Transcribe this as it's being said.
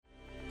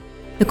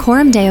The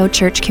Coram Deo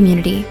Church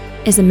community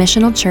is a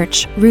missional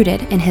church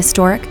rooted in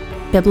historic,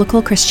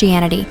 biblical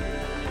Christianity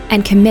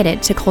and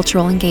committed to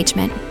cultural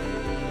engagement.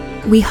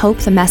 We hope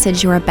the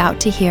message you're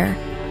about to hear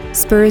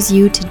spurs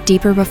you to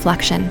deeper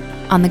reflection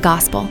on the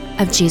gospel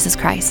of Jesus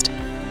Christ.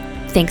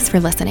 Thanks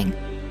for listening.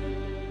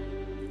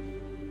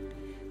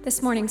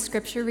 This morning's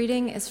scripture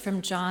reading is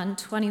from John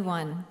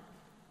 21.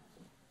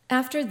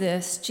 After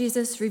this,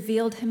 Jesus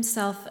revealed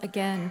himself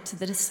again to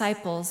the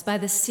disciples by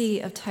the Sea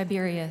of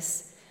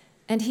Tiberias,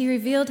 and he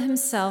revealed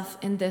himself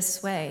in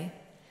this way.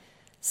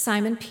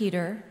 Simon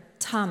Peter,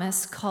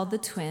 Thomas called the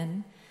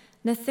twin,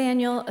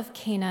 Nathanael of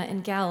Cana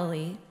in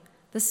Galilee,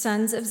 the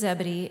sons of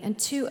Zebedee, and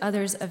two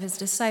others of his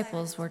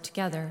disciples were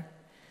together.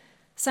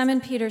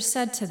 Simon Peter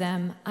said to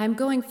them, "I'm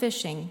going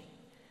fishing."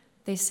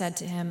 They said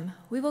to him,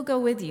 "We will go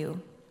with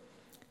you."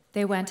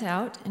 They went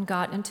out and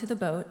got into the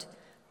boat,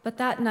 but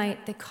that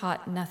night they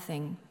caught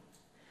nothing.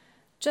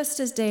 Just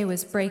as day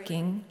was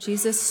breaking,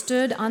 Jesus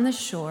stood on the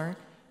shore,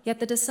 yet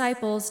the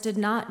disciples did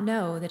not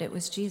know that it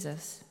was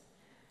Jesus.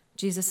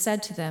 Jesus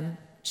said to them,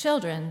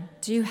 "Children,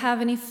 do you have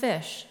any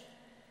fish?"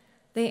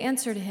 They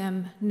answered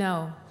him,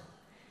 "No."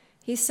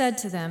 He said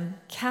to them,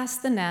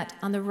 "Cast the net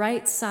on the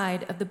right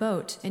side of the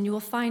boat, and you will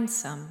find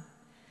some."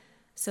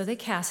 So they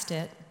cast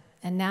it,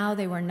 and now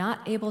they were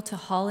not able to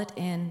haul it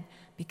in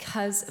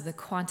because of the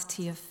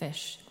quantity of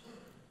fish.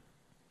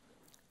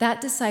 That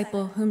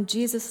disciple whom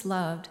Jesus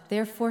loved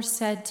therefore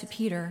said to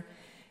Peter,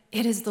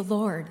 "It is the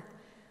Lord."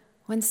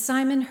 When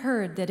Simon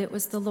heard that it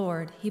was the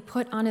Lord, he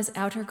put on his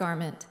outer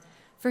garment,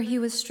 for he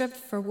was stripped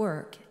for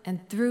work,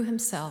 and threw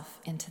himself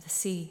into the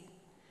sea.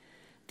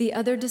 The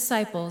other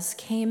disciples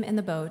came in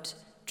the boat,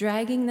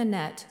 dragging the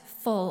net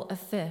full of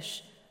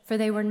fish, for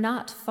they were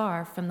not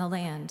far from the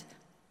land,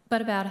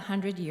 but about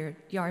 100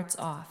 yards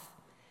off.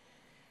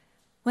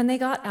 When they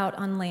got out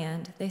on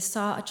land, they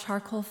saw a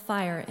charcoal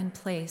fire in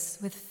place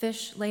with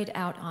fish laid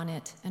out on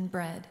it and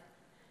bread.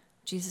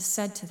 Jesus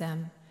said to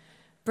them,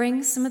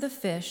 "Bring some of the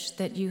fish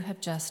that you have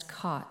just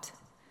caught."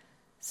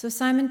 So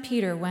Simon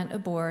Peter went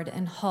aboard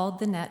and hauled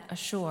the net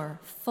ashore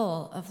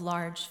full of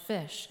large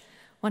fish,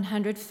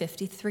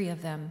 153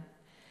 of them.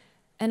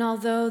 And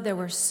although there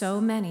were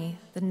so many,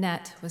 the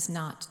net was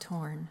not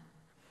torn.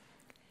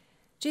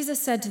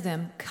 Jesus said to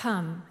them,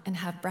 "Come and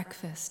have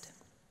breakfast."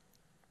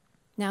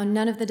 Now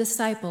none of the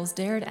disciples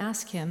dared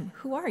ask him,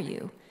 "Who are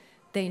you?"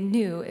 They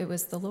knew it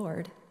was the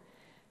Lord.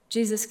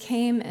 Jesus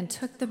came and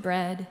took the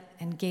bread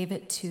and gave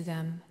it to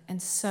them,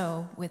 and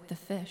so with the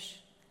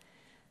fish.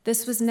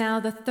 This was now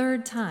the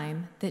third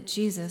time that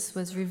Jesus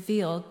was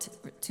revealed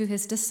to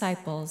his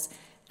disciples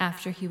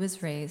after he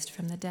was raised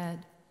from the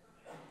dead.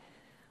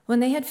 When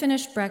they had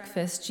finished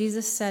breakfast,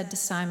 Jesus said to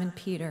Simon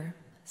Peter,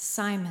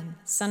 "Simon,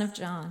 son of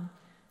John,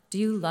 do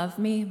you love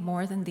me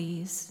more than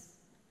these?"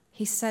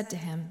 He said to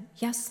him,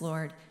 "Yes,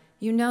 Lord,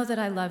 you know that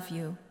I love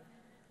you."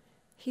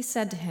 He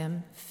said to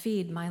him,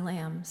 "Feed my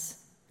lambs."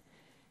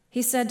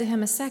 He said to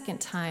him a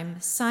second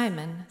time,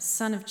 "Simon,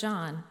 son of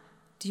John,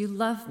 do you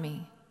love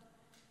me?"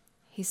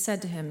 He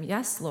said to him,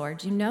 "Yes,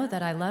 Lord, you know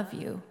that I love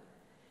you."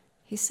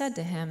 He said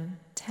to him,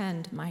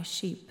 "Tend my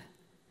sheep."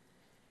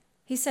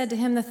 He said to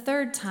him the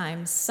third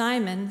time,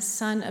 "Simon,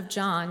 son of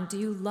John, do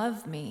you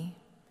love me?"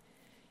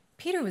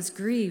 Peter was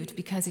grieved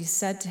because he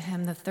said to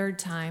him the third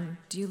time,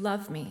 "Do you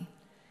love me?"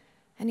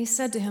 And he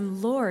said to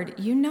him, "Lord,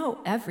 you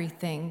know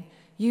everything.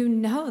 You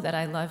know that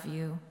I love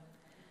you."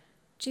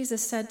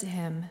 Jesus said to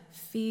him,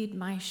 "Feed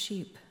my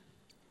sheep.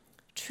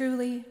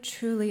 Truly,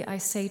 truly, I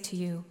say to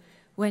you,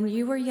 when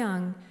you were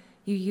young,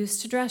 you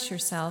used to dress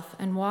yourself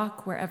and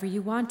walk wherever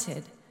you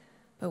wanted.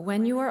 But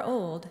when you are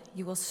old,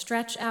 you will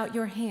stretch out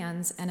your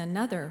hands, and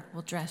another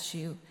will dress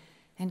you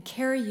and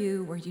carry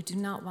you where you do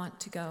not want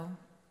to go."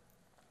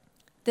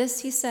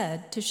 This he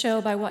said to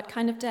show by what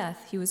kind of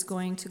death he was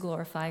going to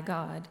glorify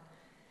God.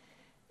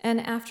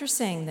 And after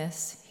saying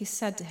this, he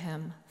said to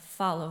him,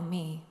 "Follow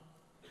me."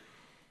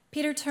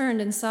 Peter turned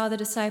and saw the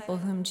disciple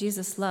whom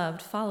Jesus loved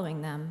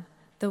following them,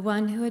 the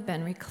one who had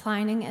been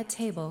reclining at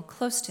table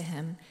close to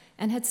him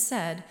and had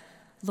said,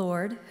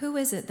 "Lord, who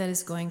is it that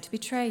is going to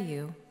betray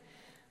you?"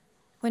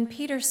 When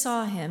Peter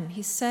saw him,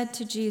 he said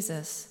to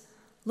Jesus,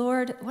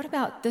 "Lord, what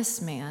about this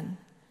man?"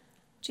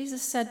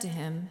 Jesus said to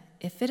him,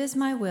 "If it is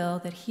my will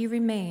that he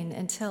remain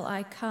until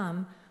I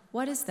come,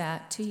 what is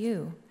that to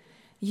you?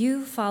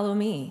 You follow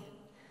me."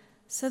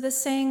 So the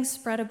saying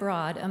spread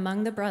abroad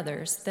among the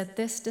brothers that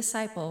this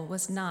disciple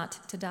was not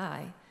to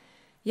die.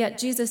 Yet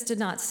Jesus did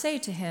not say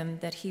to him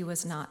that he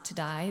was not to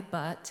die,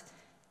 but,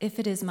 "If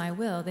it is my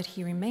will that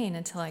he remain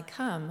until I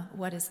come,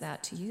 what is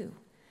that to you?"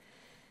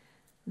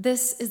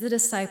 This is the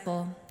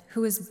disciple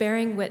who is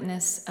bearing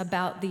witness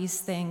about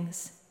these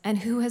things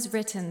and who has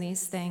written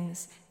these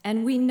things,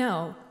 and we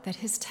know that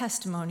his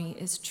testimony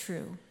is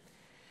true.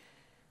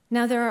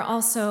 Now there are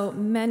also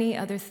many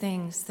other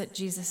things that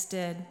Jesus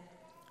did.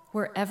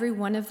 Were every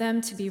one of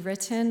them to be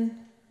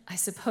written, I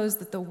suppose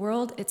that the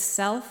world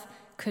itself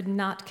could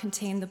not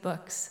contain the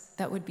books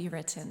that would be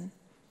written.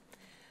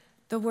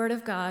 The word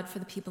of God for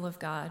the people of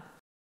God.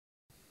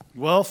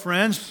 Well,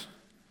 friends,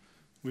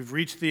 we've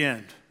reached the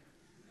end.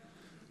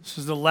 This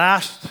is the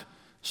last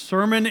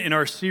sermon in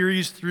our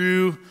series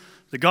through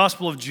the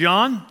Gospel of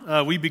John.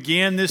 We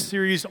began this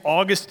series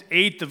August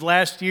 8th of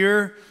last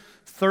year,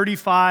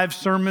 35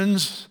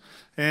 sermons,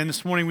 and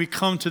this morning we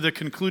come to the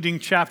concluding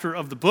chapter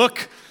of the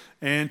book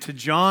and to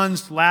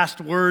John's last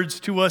words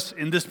to us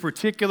in this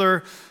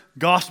particular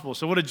gospel.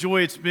 So what a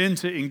joy it's been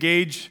to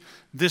engage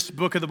this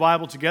book of the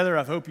Bible together.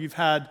 I hope you've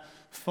had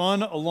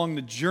fun along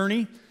the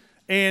journey.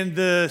 And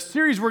the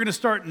series we're going to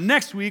start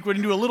next week, we're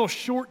going to do a little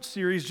short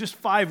series, just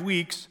 5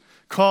 weeks,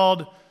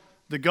 called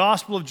The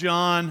Gospel of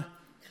John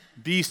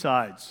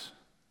B-Sides.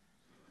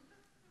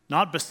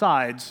 Not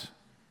besides,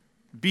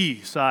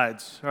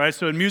 B-Sides. All right,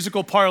 so in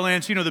musical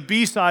parlance, the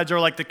B-Sides are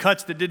like the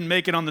cuts that didn't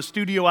make it on the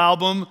studio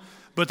album,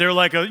 but they're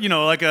like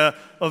a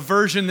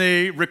version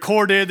they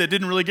recorded that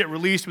didn't really get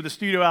released with the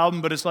studio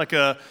album, but it's like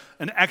an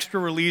extra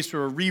release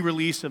or a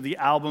re-release of the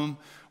album.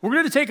 We're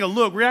going to take a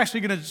look. We're actually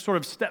going to sort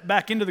of step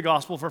back into the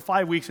gospel for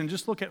 5 weeks and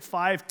just look at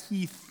 5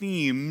 key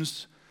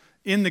themes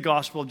in the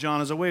Gospel of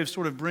John as a way of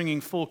sort of bringing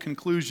full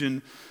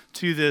conclusion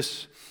to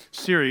this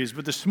series.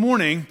 But this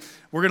morning,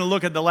 we're going to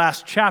look at the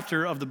last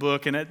chapter of the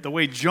book and at the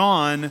way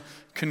John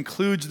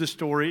concludes the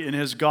story in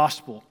his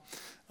gospel.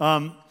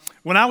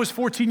 When I was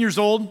 14 years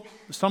old,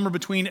 the summer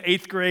between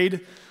 8th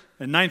grade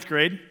and 9th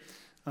grade,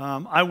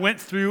 I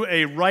went through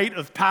a rite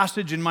of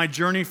passage in my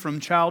journey from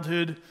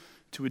childhood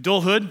to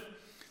adulthood.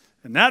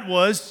 And that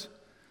was,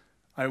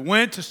 I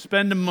went to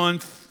spend a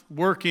month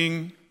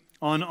working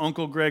on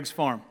Uncle Greg's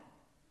farm.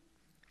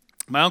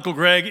 My Uncle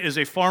Greg is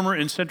a farmer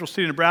in Central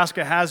City,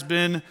 Nebraska, has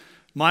been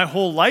my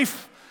whole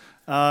life.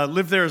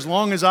 Lived there as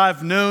long as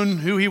I've known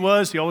who he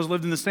was. He always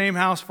lived in the same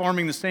house,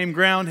 farming the same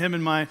ground, him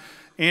and my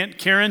Aunt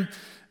Karen.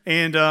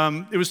 And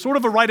it was sort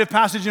of a rite of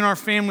passage in our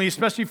family,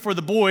 especially for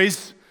the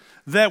boys,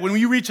 that when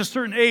you reach a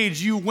certain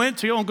age, you went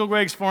to Uncle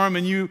Greg's farm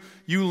and you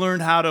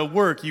learned how to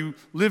work. You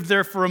lived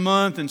there for a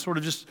month and sort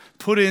of just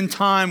put in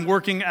time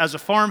working as a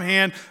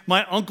farmhand.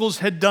 My uncles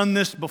had done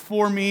this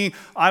before me.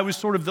 I was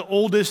sort of the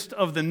oldest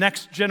of the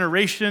next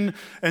generation,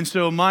 and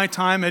so my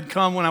time had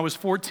come when I was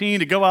 14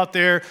 to go out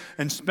there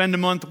and spend a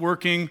month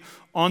working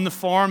on the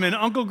farm. And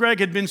Uncle Greg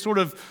had been sort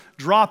of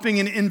dropping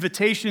an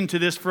invitation to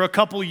this for a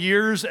couple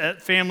years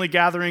at family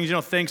gatherings,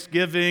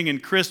 Thanksgiving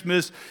and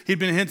Christmas. He'd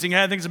been hinting,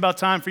 hey, I think it's about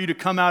time for you to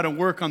come out and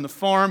work on the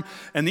farm.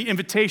 And the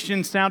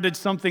invitation sounded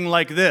something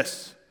like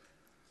this.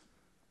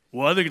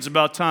 Well, I think it's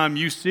about time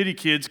you city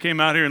kids came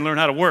out here and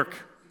learned how to work.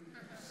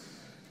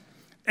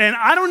 And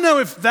I don't know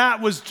if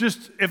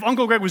if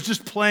Uncle Greg was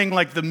just playing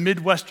like the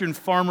Midwestern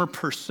farmer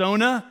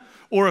persona,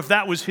 or if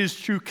that was his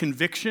true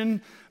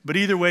conviction, but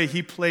either way,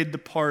 he played the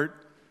part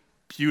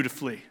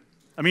beautifully.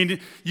 I mean,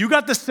 you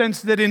got the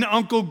sense that in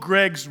Uncle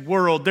Greg's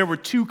world, there were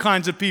 2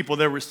 kinds of people.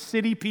 There were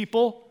city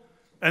people,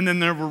 and then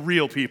there were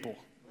real people,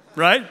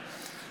 right?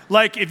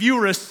 Like, if you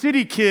were a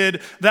city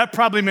kid, that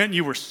probably meant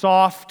you were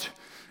soft,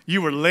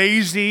 you were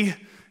lazy,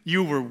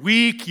 you were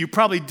weak, you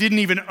probably didn't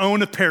even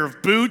own a pair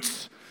of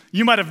boots,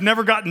 you might have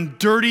never gotten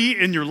dirty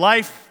in your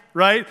life,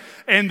 right?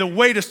 And the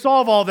way to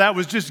solve all that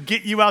was just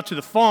get you out to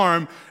the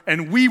farm,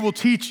 and we will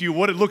teach you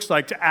what it looks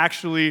like to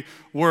actually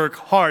work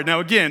hard. Now,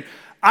 again,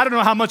 I don't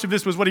know how much of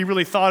this was what he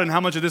really thought and how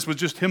much of this was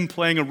just him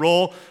playing a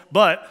role,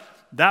 but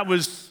that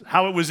was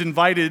how I was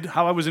invited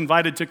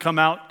to come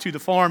out to the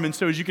farm. And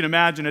so as you can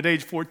imagine, at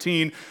age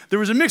 14, there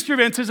was a mixture of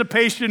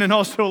anticipation and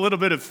also a little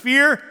bit of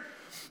fear.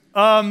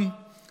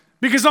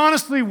 Because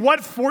honestly,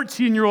 what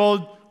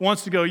 14-year-old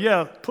wants to go,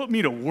 yeah, put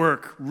me to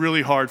work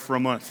really hard for a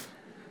month?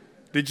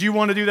 Did you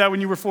want to do that when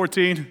you were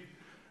 14?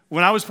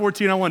 When I was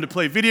 14, I wanted to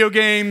play video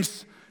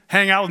games,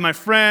 hang out with my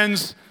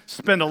friends,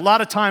 spend a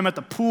lot of time at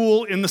the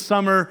pool in the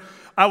summer.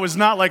 I was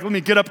not like, let me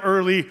get up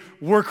early,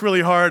 work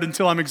really hard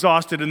until I'm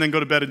exhausted, and then go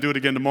to bed and do it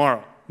again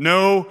tomorrow.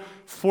 No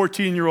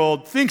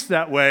 14-year-old thinks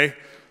that way,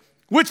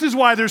 which is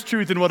why there's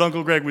truth in what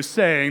Uncle Greg was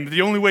saying.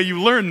 The only way you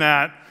learn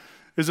that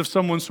is if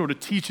someone sort of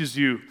teaches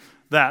you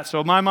that.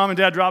 So my mom and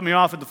dad dropped me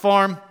off at the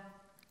farm.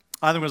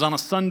 I think it was on a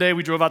Sunday.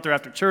 We drove out there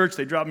after church.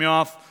 They dropped me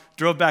off,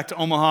 drove back to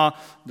Omaha.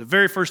 The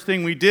very first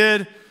thing we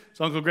did is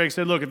Uncle Greg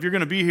said, look, if you're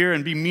going to be here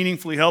and be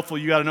meaningfully helpful,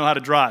 you got to know how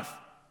to drive.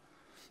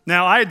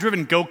 Now, I had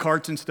driven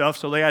go-karts and stuff,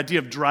 so the idea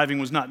of driving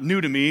was not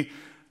new to me.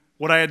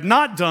 What I had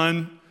not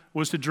done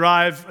was to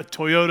drive a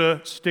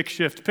Toyota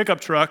stick-shift pickup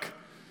truck,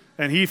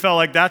 and he felt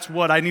like that's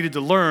what I needed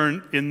to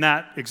learn in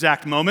that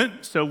exact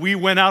moment. So we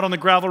went out on the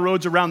gravel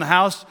roads around the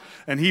house,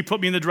 and he put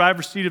me in the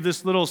driver's seat of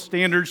this little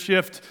standard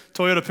shift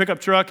Toyota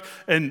pickup truck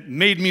and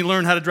made me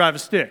learn how to drive a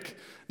stick.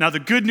 Now, the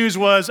good news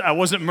was I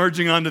wasn't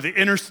merging onto the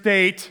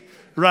interstate,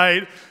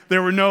 right?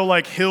 There were no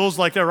hills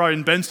like there are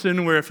in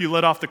Benson where if you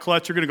let off the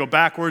clutch, you're going to go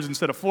backwards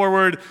instead of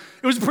forward.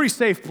 It was a pretty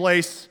safe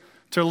place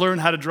to learn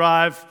how to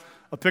drive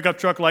a pickup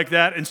truck like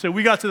that. And so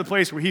we got to the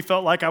place where he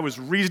felt like I was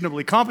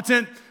reasonably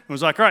competent and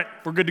was like, all right,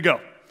 we're good to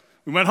go.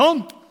 We went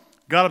home,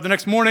 got up the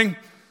next morning,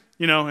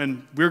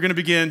 and we were going to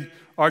begin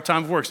our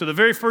time of work. So the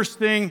very first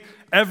thing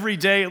every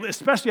day,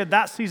 especially at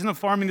that season of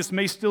farming, this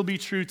may still be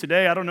true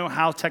today. I don't know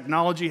how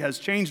technology has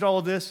changed all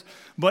of this,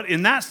 but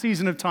in that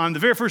season of time, the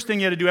very first thing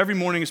you had to do every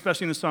morning,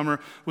 especially in the summer,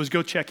 was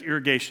go check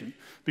irrigation.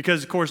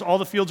 Because, of course, all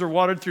the fields are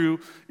watered through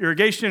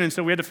irrigation, and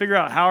so we had to figure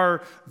out how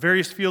are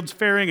various fields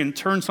faring and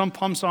turn some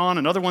pumps on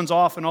and other ones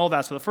off and all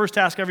that. So the first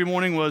task every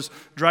morning was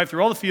drive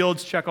through all the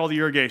fields, check all the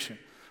irrigation.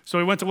 So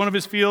we went to one of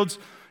his fields.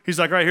 He's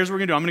like, all right, here's what we're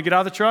going to do. I'm going to get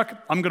out of the truck.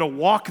 I'm going to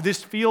walk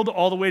this field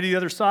all the way to the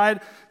other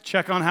side,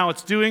 check on how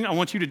it's doing. I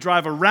want you to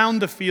drive around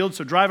the field.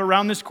 So drive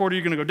around this quarter.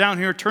 You're going to go down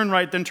here, turn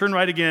right, then turn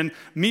right again.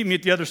 Meet me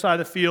at the other side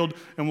of the field,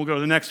 and we'll go to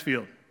the next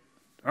field.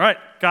 All right,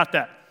 got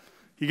that.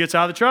 He gets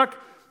out of the truck,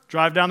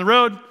 drive down the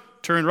road,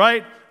 turn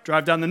right,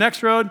 drive down the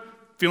next road,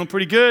 feeling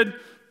pretty good.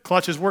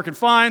 Clutch is working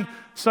fine.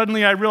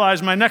 Suddenly I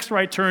realize my next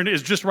right turn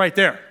is just right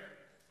there.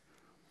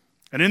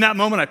 And in that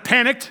moment, I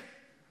panicked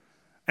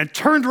and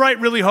turned right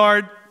really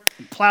hard,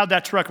 and plowed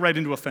that truck right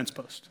into a fence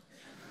post.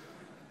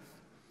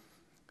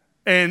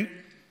 And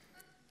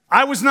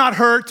I was not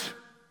hurt.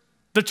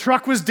 The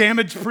truck was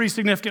damaged pretty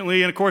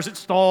significantly, and of course it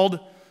stalled.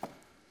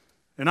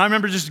 And I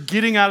remember just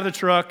getting out of the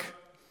truck,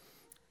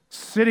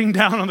 sitting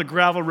down on the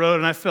gravel road,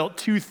 and I felt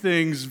two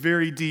things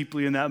very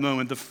deeply in that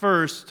moment. The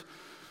first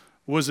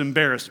was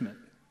embarrassment.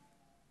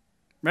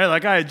 Right?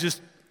 Like I had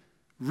just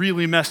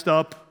really messed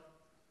up,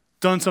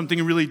 done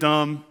something really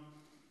dumb,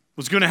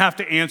 was going to have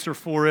to answer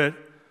for it.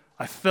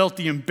 I felt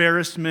the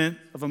embarrassment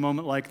of a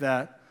moment like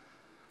that.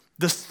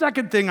 The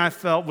second thing I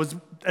felt was,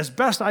 as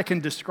best I can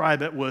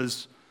describe it,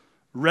 was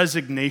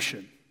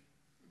resignation.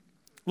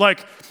 Like,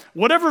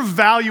 whatever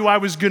value I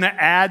was going to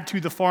add to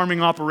the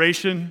farming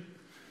operation,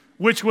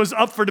 which was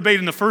up for debate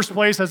in the first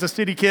place as a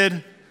city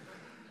kid,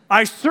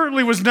 I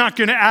certainly was not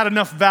going to add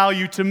enough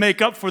value to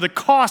make up for the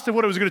cost of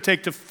what it was going to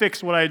take to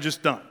fix what I had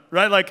just done,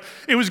 right? Like,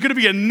 it was going to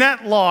be a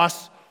net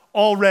loss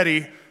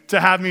already to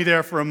have me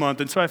there for a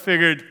month. And so I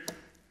figured,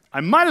 I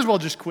might as well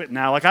just quit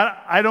now. Like,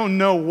 I don't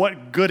know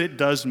what good it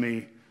does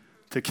me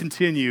to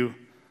continue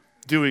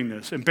doing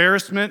this.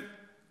 Embarrassment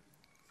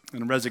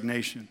and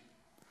resignation.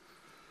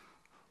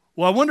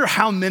 Well, I wonder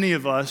how many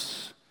of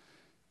us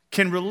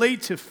can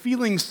relate to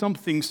feeling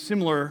something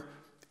similar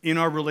in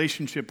our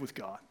relationship with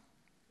God.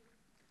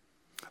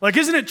 Like,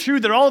 isn't it true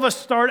that all of us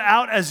start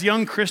out as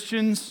young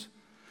Christians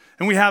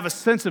and we have a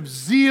sense of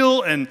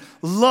zeal and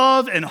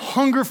love and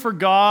hunger for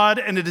God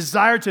and a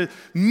desire to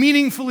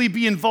meaningfully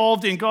be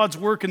involved in God's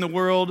work in the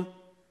world.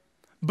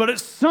 But at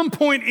some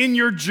point in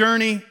your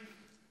journey,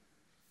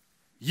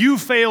 you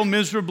fail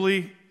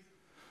miserably,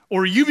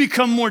 or you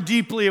become more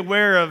deeply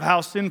aware of how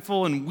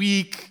sinful and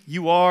weak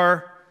you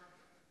are.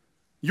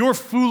 Your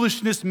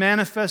foolishness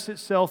manifests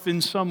itself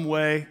in some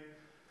way.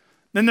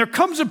 Then there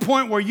comes a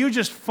point where you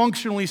just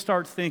functionally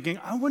start thinking,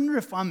 I wonder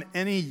if I'm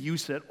any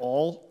use at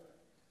all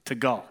to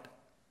God.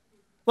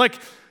 Like,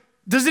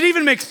 does it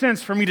even make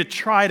sense for me to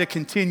try to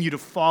continue to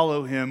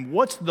follow him?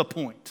 What's the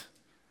point?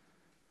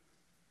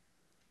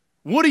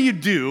 What do you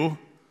do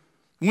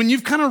when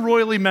you've kind of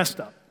royally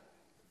messed up?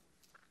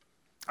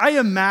 I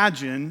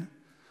imagine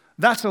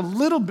that's a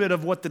little bit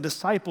of what the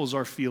disciples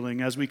are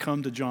feeling as we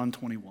come to John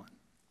 21.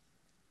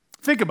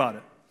 Think about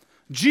it.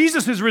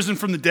 Jesus is risen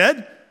from the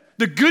dead.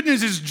 The good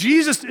news is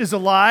Jesus is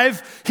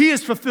alive. He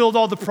has fulfilled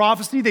all the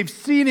prophecy. They've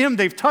seen him,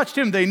 they've touched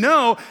him, they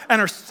know,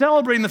 and are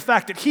celebrating the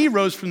fact that he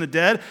rose from the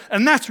dead,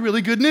 and that's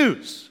really good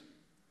news.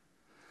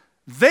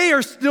 They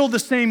are still the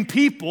same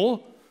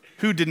people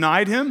who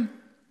denied him,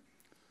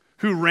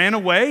 who ran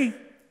away,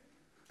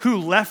 who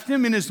left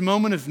him in his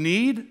moment of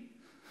need.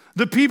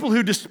 The people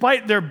who,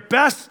 despite their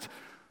best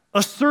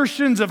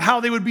assertions of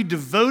how they would be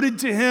devoted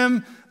to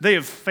him, they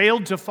have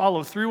failed to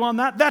follow through on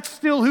that. That's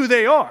still who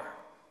they are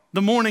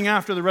the morning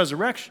after the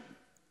resurrection.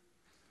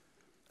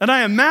 And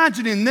I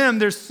imagine in them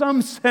there's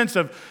some sense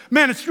of,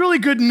 man, it's really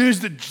good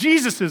news that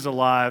Jesus is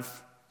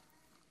alive.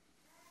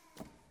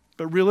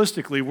 But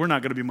realistically, we're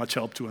not going to be much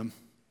help to him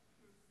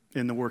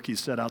in the work he's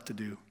set out to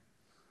do.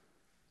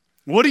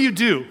 What do you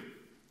do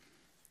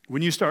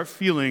when you start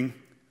feeling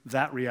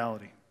that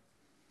reality?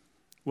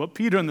 What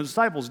Peter and the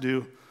disciples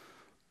do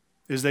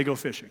is they go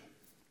fishing.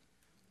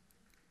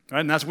 All right,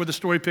 and that's where the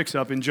story picks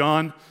up in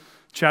John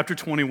chapter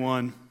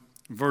 21,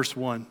 verse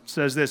 1. It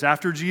says this,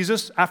 after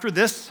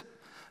this,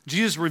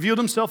 Jesus revealed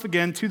himself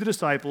again to the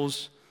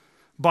disciples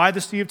by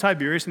the Sea of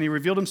Tiberias, and he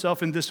revealed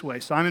himself in this way.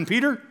 Simon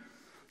Peter,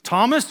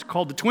 Thomas,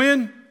 called the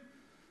twin,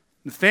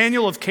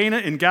 Nathanael of Cana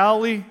in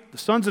Galilee, the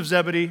sons of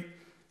Zebedee,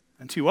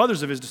 and two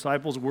others of his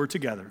disciples were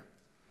together.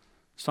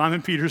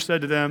 Simon Peter said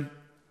to them,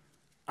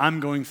 I'm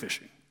going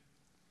fishing.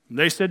 And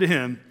they said to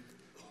him,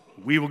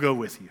 we will go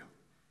with you.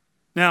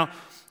 Now,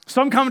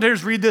 some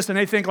commentators read this and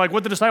they think like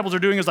what the disciples are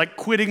doing is like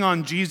quitting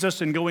on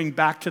Jesus and going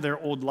back to their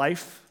old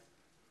life.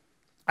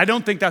 I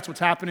don't think that's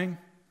what's happening.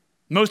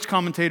 Most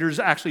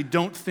commentators actually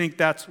don't think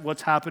that's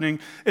what's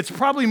happening. It's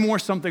probably more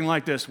something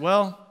like this.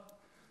 Well,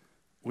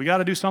 we got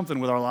to do something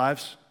with our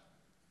lives.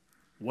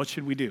 What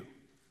should we do?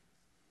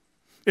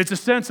 It's a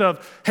sense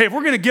of, hey, if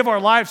we're going to give our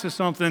lives to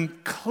something,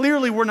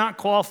 clearly we're not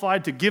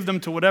qualified to give them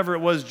to whatever it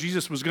was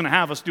Jesus was going to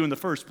have us do in the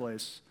first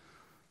place.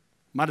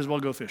 Might as well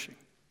go fishing.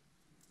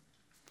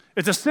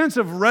 It's a sense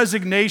of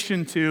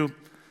resignation to,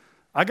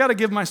 I got to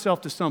give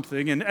myself to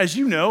something. And as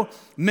you know,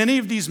 many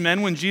of these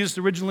men, when Jesus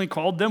originally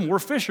called them, were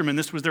fishermen.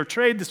 This was their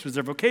trade. This was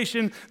their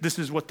vocation. This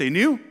is what they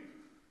knew.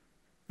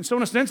 And so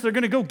in a sense, they're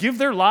going to go give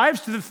their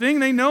lives to the thing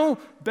they know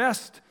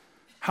best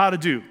how to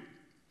do.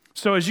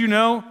 So as you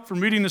know from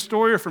reading the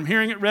story or from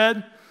hearing it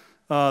read,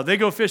 they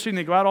go fishing.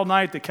 They go out all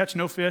night. They catch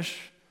no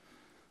fish.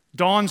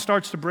 Dawn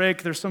starts to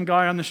break. There's some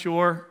guy on the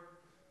shore.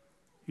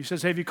 He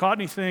says, hey, have you caught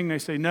anything? They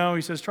say, no.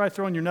 He says, try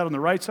throwing your net on the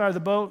right side of the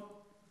boat.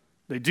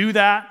 They do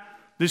that.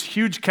 This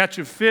huge catch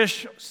of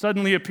fish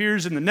suddenly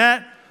appears in the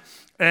net,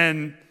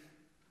 and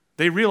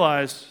they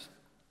realize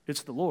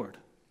it's the Lord.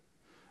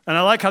 And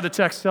I like how the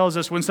text tells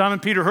us, when Simon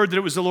Peter heard that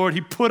it was the Lord,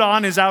 he put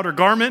on his outer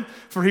garment,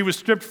 for he was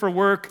stripped for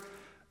work,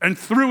 and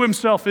threw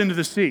himself into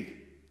the sea.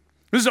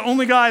 This is the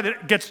only guy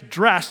that gets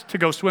dressed to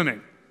go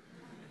swimming.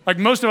 Like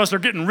most of us are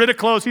getting rid of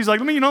clothes. He's like,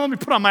 let me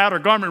put on my outer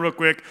garment real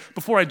quick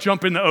before I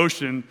jump in the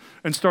ocean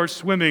and start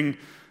swimming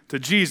to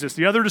Jesus.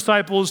 The other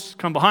disciples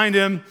come behind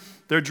him.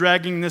 They're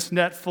dragging this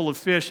net full of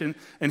fish. And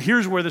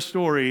here's where the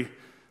story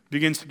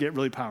begins to get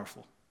really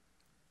powerful.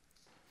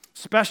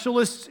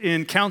 Specialists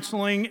in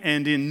counseling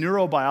and in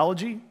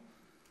neurobiology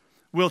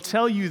will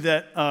tell you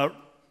that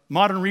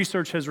modern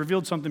research has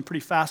revealed something pretty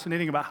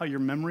fascinating about how your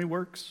memory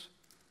works.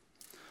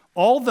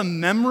 All the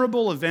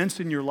memorable events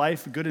in your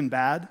life, good and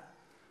bad,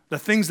 the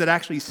things that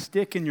actually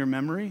stick in your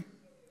memory,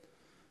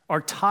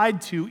 are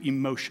tied to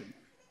emotion.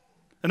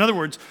 In other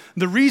words,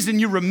 the reason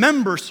you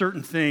remember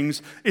certain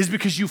things is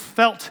because you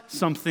felt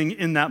something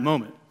in that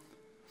moment.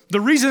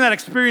 The reason that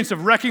experience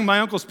of wrecking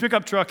my uncle's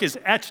pickup truck is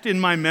etched in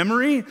my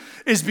memory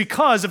is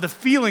because of the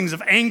feelings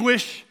of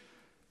anguish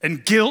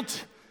and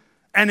guilt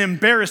and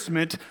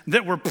embarrassment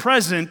that were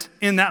present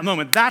in that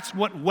moment. That's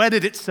what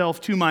wedded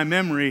itself to my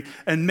memory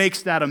and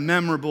makes that a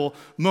memorable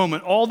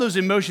moment. All those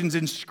emotions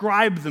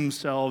inscribe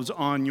themselves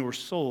on your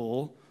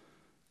soul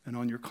and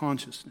on your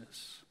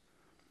consciousness.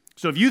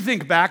 So if you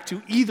think back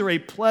to either a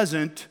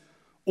pleasant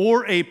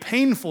or a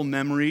painful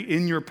memory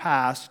in your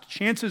past,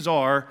 chances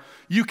are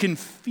you can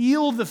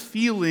feel the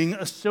feeling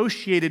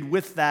associated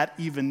with that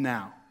even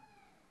now.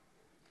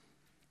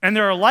 And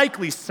there are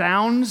likely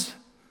sounds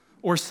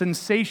or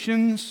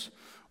sensations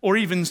or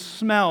even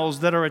smells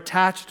that are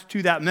attached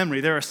to that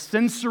memory. There are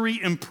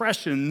sensory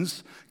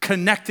impressions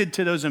connected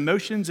to those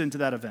emotions and to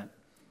that event.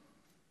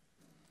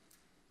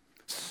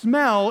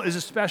 Smell is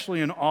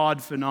especially an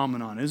odd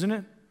phenomenon, isn't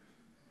it?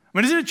 I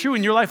mean, isn't it true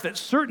in your life that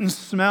certain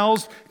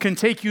smells can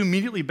take you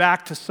immediately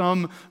back to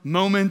some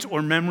moment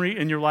or memory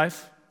in your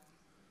life?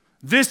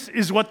 This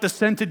is what the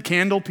scented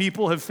candle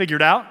people have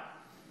figured out.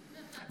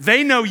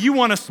 They know you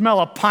want to smell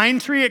a pine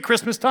tree at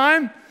Christmas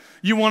time,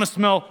 you want to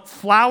smell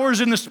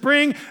flowers in the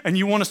spring, and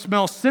you want to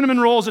smell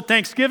cinnamon rolls at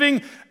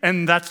Thanksgiving,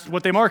 and that's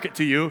what they market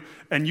to you,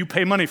 and you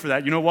pay money for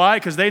that. You know why?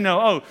 Because they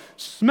know,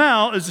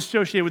 smell is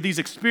associated with these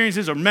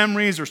experiences or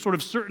memories or sort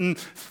of certain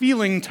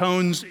feeling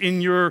tones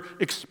in your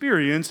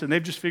experience, and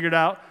they've just figured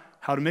out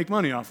how to make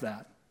money off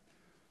that.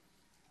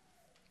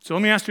 So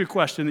let me ask you a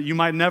question that you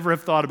might never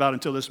have thought about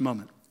until this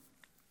moment.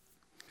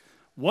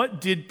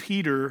 What did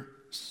Peter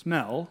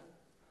smell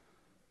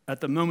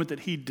at the moment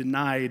that he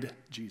denied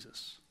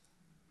Jesus?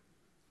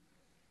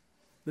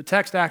 The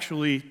text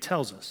actually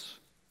tells us.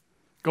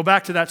 Go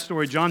back to that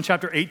story, John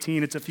chapter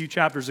 18. It's a few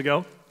chapters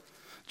ago.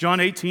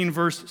 John 18,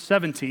 verse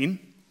 17.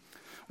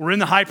 We're in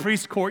the high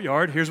priest's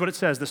courtyard. Here's what it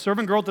says. The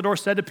servant girl at the door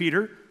said to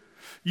Peter,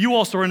 you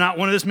also are not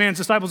one of this man's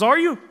disciples, are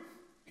you?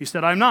 He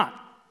said, I'm not.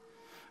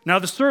 Now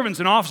the servants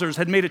and officers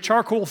had made a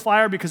charcoal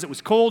fire because it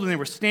was cold, and they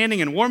were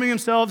standing and warming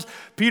themselves.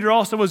 Peter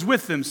also was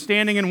with them,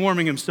 standing and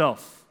warming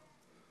himself.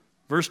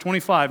 Verse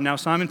 25, now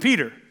Simon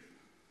Peter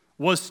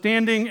was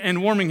standing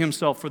and warming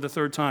himself for the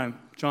third time,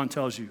 John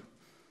tells you.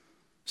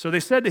 So they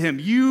said to him,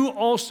 you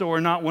also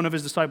are not one of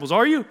his disciples,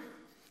 are you?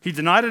 He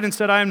denied it and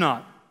said, I am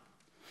not.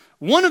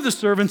 One of the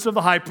servants of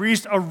the high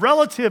priest, a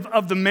relative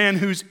of the man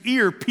whose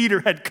ear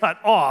Peter had cut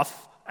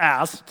off,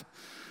 asked,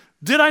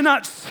 did I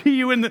not see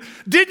you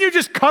didn't you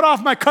just cut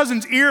off my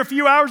cousin's ear a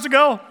few hours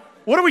ago?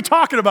 What are we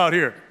talking about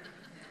here?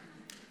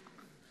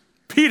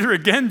 Peter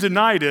again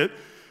denied it,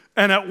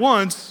 and at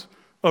once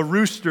a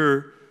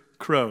rooster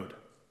crowed.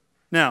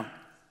 Now,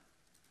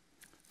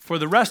 for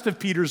the rest of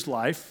Peter's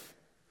life,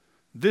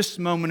 this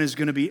moment is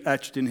going to be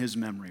etched in his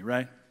memory,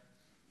 right?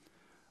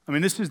 I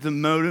mean, this is the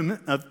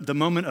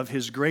moment of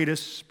his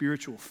greatest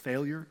spiritual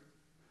failure.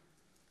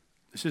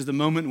 This is the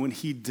moment when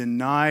he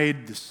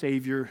denied the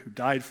Savior who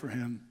died for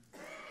him.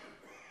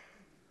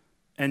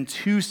 And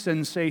two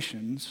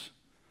sensations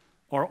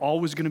are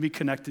always going to be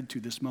connected to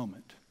this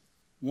moment.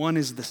 One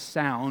is the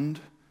sound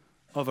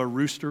of a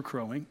rooster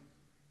crowing,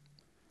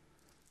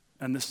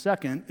 and the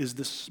second is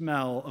the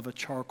smell of a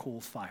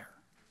charcoal fire.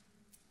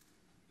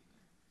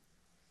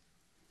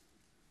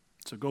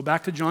 So go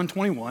back to John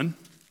 21.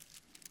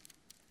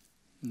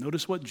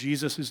 Notice what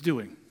Jesus is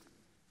doing.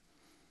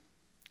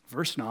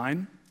 Verse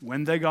 9,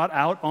 when they got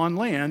out on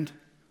land,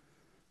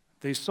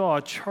 they saw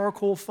a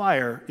charcoal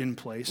fire in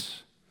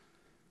place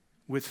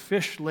with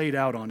fish laid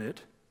out on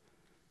it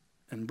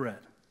and bread.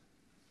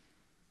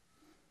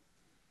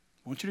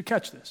 I want you to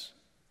catch this.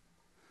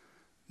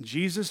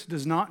 Jesus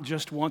does not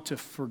just want to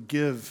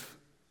forgive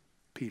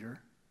Peter.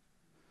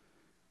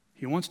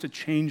 He wants to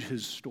change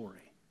his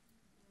story.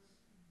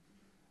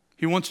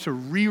 He wants to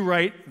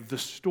rewrite the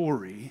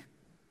story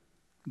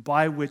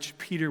by which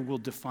Peter will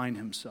define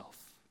himself.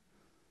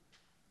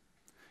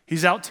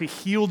 He's out to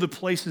heal the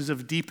places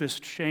of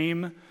deepest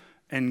shame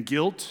and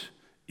guilt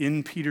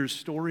in Peter's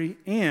story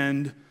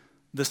and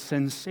the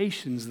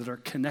sensations that are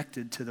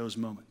connected to those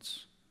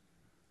moments.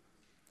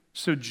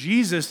 So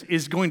Jesus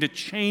is going to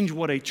change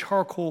what a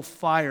charcoal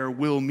fire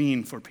will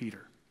mean for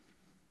Peter.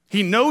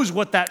 He knows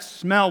what that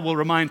smell will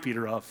remind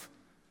Peter of.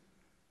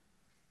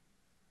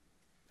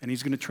 And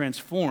he's going to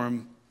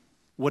transform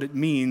what it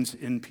means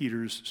in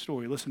Peter's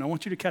story. Listen, I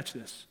want you to catch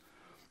this.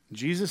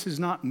 Jesus is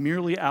not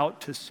merely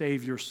out to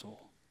save your soul.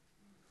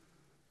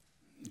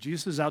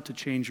 Jesus is out to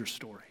change your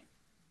story.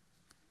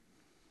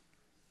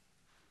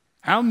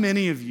 How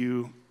many of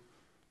you,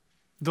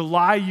 the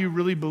lie you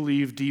really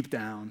believe deep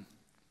down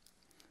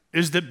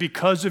is that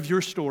because of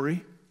your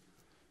story,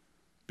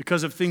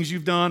 because of things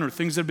you've done or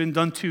things that have been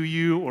done to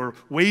you or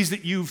ways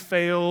that you've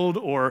failed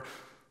or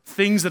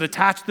things that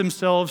attach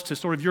themselves to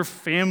sort of your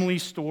family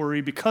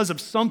story, because of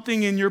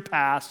something in your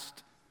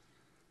past,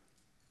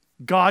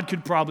 God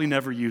could probably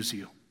never use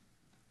you.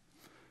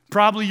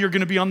 Probably you're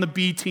going to be on the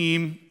B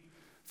team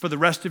for the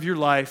rest of your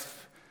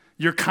life.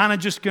 You're kind of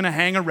just going to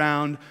hang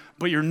around,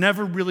 but you're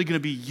never really going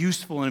to be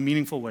useful in a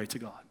meaningful way to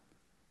God.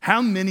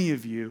 How many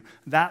of you,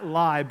 that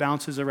lie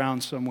bounces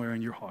around somewhere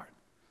in your heart?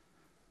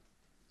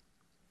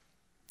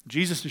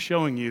 Jesus is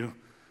showing you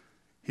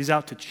he's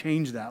out to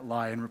change that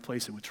lie and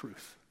replace it with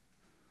truth.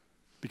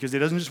 Because he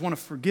doesn't just want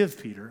to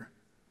forgive Peter,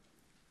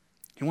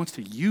 he wants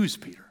to use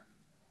Peter.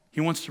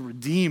 He wants to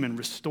redeem and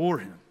restore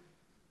him.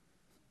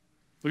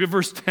 Look at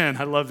verse 10.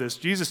 I love this.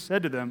 Jesus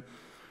said to them,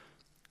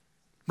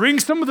 "Bring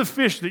some of the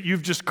fish that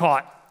you've just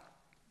caught."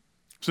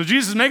 So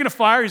Jesus is making a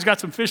fire. He's got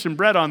some fish and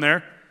bread on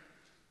there.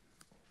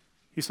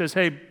 He says,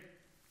 "Hey,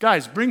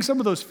 guys, bring some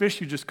of those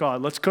fish you just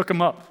caught. Let's cook them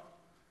up."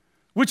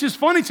 Which is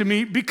funny to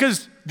me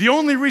because the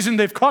only reason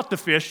they've caught the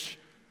fish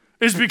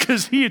is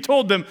because he had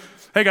told them,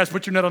 "Hey guys,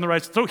 put your net on the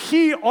right." So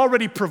he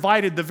already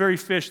provided the very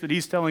fish that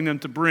he's telling them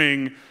to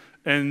bring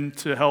and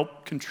to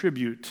help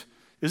contribute.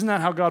 Isn't that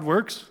how God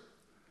works?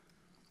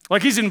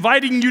 Like he's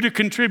inviting you to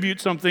contribute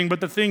something, but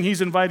the thing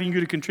he's inviting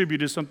you to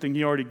contribute is something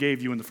he already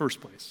gave you in the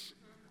first place.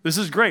 This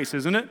is grace,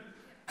 isn't it?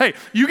 Hey,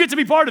 you get to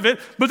be part of it,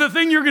 but the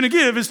thing you're going to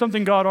give is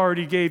something God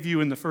already gave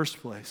you in the first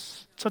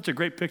place. Such a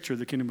great picture of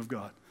the kingdom of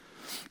God.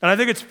 And I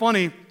think it's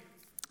funny,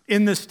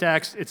 in this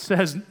text, it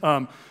says,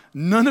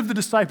 none of the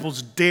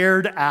disciples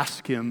dared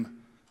ask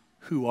him,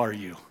 "Who are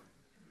you?"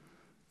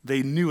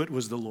 They knew it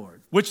was the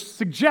Lord, which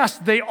suggests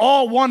they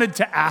all wanted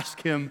to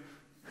ask him,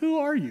 "Who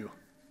are you?"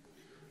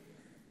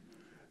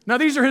 Now,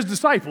 these are his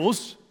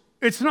disciples.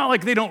 It's not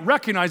like they don't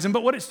recognize him,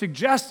 but what it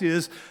suggests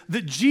is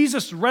that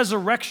Jesus'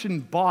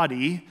 resurrection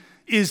body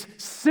is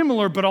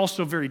similar but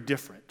also very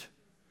different.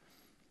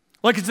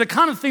 Like it's the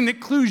kind of thing that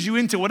clues you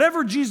into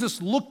whatever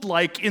Jesus looked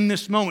like in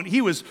this moment.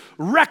 He was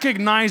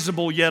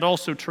recognizable yet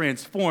also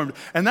transformed.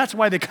 And that's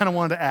why they kind of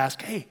wanted to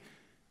ask, "Hey,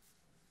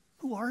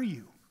 who are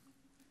you?"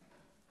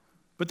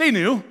 But they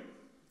knew.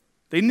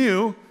 They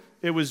knew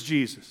it was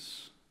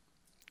Jesus.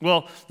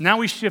 Well, now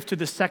we shift to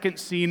the second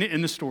scene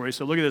in the story.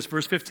 So look at this,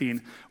 verse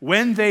 15.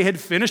 When they had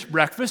finished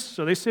breakfast,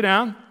 so they sit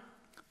down,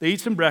 they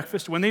eat some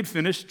breakfast. When they'd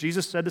finished,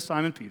 Jesus said to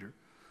Simon Peter,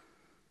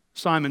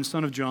 "Simon,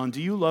 son of John,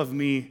 do you love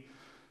me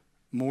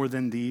more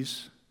than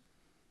these?"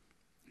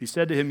 He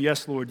said to him,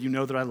 "Yes, Lord, you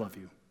know that I love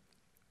you."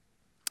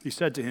 He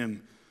said to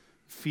him,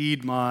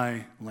 "Feed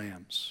my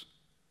lambs."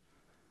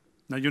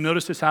 Now you'll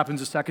notice this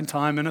happens a second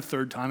time and a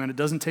third time, and it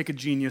doesn't take a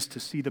genius to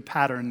see the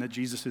pattern that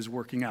Jesus is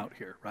working out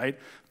here, right?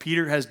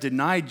 Peter has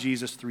denied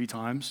Jesus 3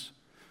 times.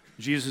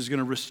 Jesus is going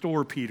to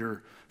restore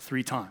Peter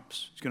 3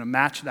 times. He's going to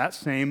match that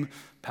same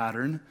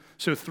pattern.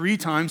 So 3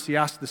 times he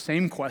asks the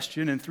same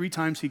question, and 3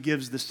 times he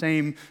gives the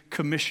same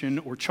commission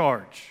or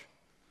charge.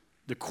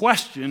 The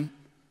question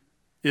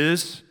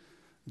is,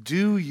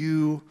 do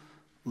you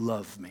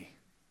love me?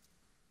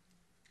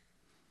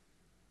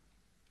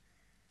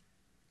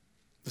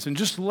 Listen,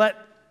 just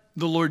let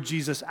the Lord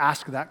Jesus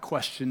ask that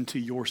question to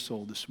your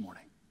soul this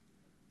morning.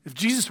 If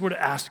Jesus were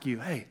to ask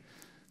you, "Hey,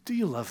 do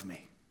you love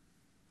me?"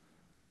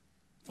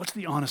 What's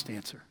the honest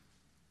answer?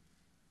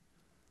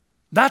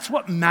 That's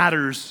what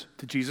matters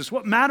to Jesus.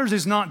 What matters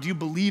is not, do you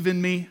believe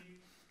in me?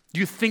 Do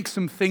you think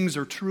some things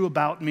are true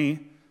about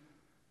me?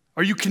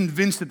 Are you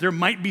convinced that there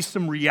might be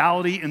some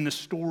reality in the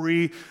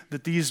story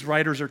that these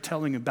writers are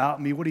telling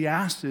about me? What he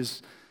asks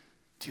is,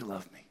 do you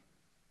love me?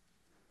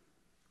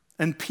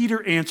 And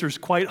Peter answers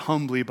quite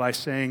humbly by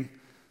saying,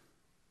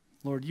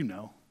 "Lord, you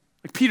know."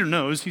 Like Peter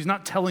knows, he's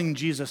not telling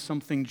Jesus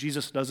something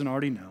Jesus doesn't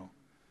already know.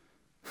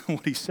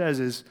 What he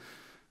says is,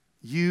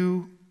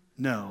 "You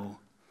know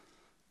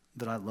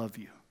that I love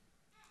you."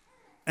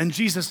 And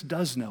Jesus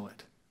does know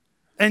it.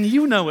 And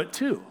you know it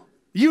too.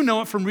 You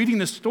know it from reading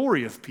the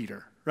story of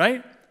Peter,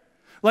 right?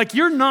 Like,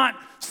 you're not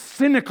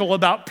cynical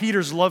about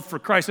Peter's love for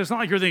Christ. It's not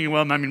like you're thinking,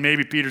 well,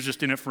 maybe Peter's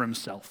just in it for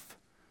himself.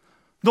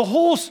 The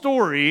whole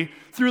story,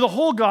 through the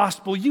whole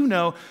gospel,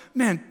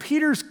 man,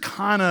 Peter's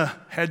kind of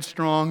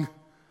headstrong.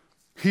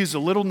 He's a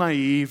little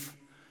naive,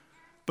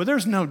 but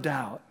there's no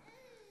doubt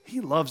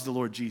he loves the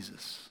Lord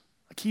Jesus.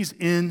 Like, he's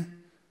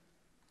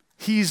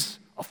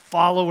a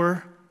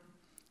follower.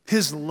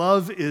 His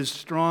love is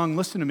strong.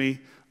 Listen to me.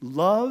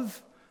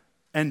 Love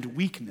and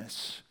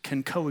weakness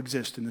can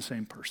coexist in the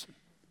same person.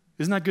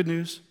 Isn't that good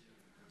news?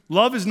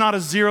 Love is not a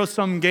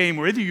zero-sum game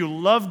where either you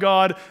love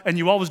God and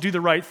you always do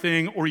the right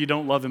thing or you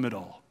don't love him at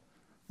all.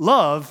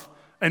 Love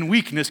and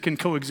weakness can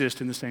coexist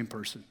in the same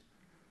person.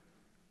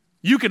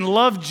 You can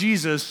love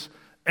Jesus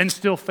and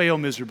still fail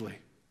miserably.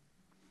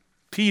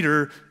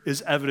 Peter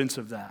is evidence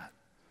of that.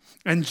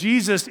 And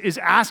Jesus is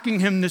asking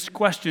him this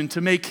question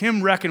to make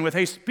him reckon with,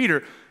 hey,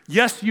 Peter,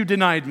 yes, you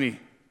denied me.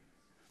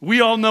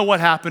 We all know what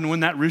happened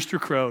when that rooster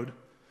crowed.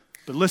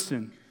 But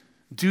listen,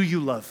 do you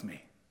love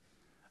me?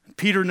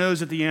 Peter knows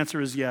that the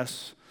answer is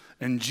yes,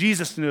 and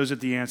Jesus knows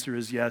that the answer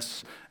is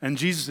yes, and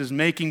Jesus is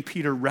making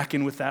Peter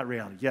reckon with that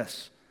reality.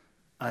 Yes,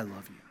 I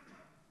love you.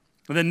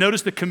 And then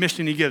notice the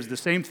commission he gives, the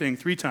same thing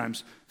 3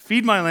 times.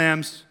 Feed my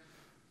lambs,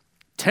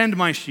 tend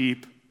my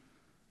sheep,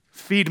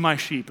 feed my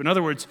sheep. In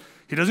other words,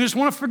 he doesn't just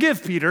want to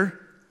forgive Peter,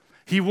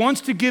 he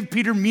wants to give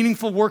Peter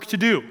meaningful work to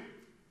do.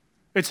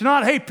 It's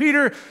not, hey,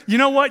 Peter, you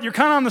know what? You're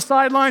kind of on the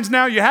sidelines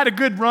now. You had a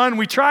good run.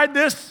 We tried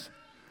this.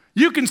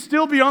 You can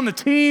still be on the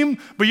team,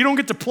 but you don't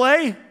get to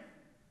play.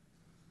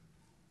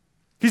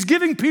 He's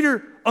giving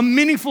Peter a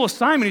meaningful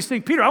assignment. He's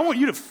saying, Peter, I want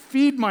you to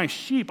feed my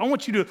sheep. I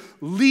want you to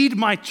lead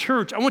my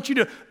church. I want you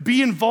to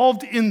be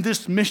involved in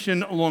this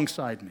mission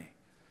alongside me.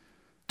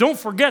 Don't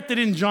forget that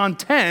in John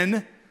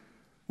 10,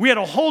 we had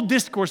a whole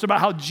discourse about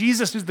how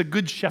Jesus is the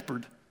good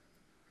shepherd.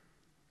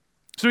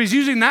 So he's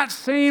using that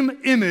same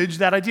image,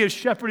 that idea of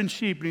shepherd and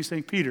sheep, and he's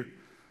saying, Peter,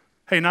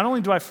 hey, not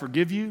only do I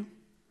forgive you,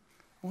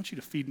 I want you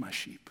to feed my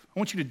sheep. I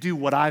want you to do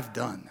what I've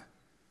done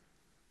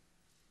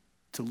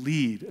to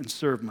lead and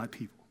serve my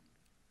people.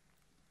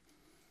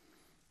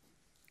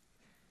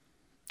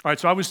 All right,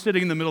 so I was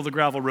sitting in the middle of the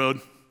gravel road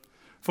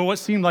for what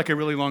seemed like a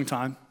really long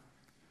time,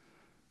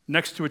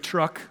 next to a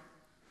truck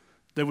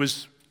that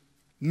was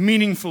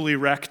meaningfully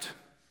wrecked.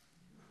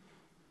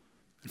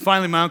 And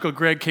finally, my Uncle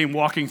Greg came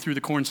walking through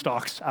the corn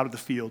stalks out of the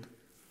field.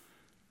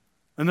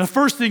 And the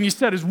first thing he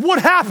said is,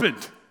 what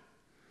happened?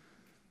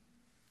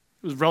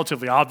 It was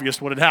relatively obvious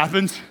what had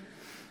happened,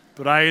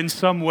 but I in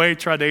some way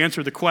tried to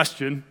answer the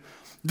question.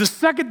 The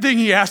second thing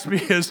he asked me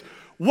is,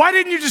 why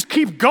didn't you just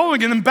keep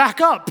going and then back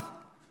up?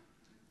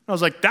 I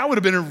was like, that would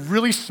have been a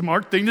really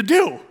smart thing to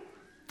do.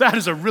 That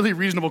is a really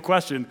reasonable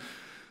question.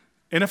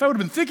 And if I would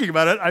have been thinking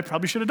about it, I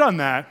probably should have done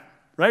that,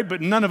 right? But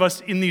none of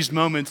us in these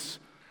moments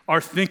are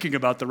thinking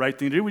about the right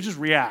thing to do. We just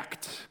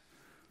react.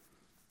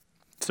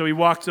 So he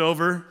walks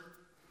over,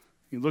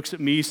 he looks at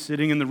me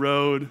sitting in the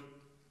road,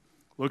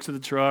 looks at the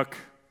truck,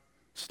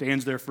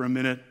 stands there for a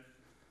minute,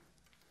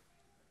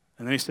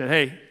 and then he said,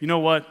 hey, you know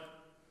what?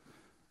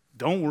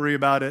 Don't worry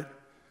about it.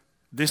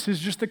 This is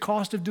just the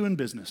cost of doing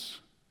business.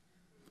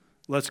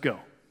 Let's go.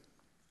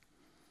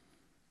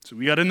 So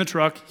we got in the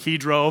truck. He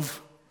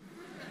drove.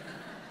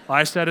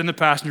 I sat in the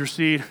passenger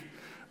seat.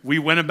 We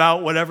went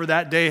about whatever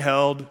that day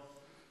held.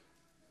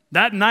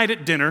 That night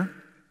at dinner,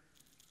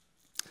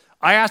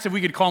 I asked if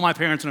we could call my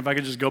parents and if I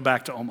could just go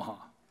back to Omaha.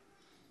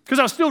 Because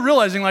I was still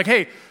realizing, like,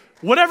 hey,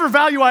 whatever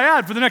value I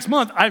add for the next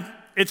month,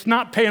 it's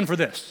not paying for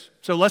this.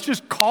 So let's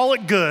just call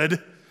it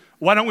good.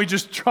 Why don't we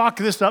just chalk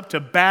this up to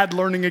bad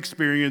learning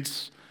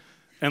experience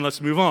and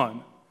let's move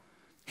on?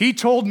 He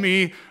told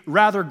me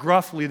rather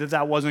gruffly that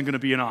that wasn't going to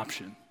be an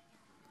option.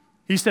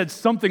 He said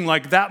something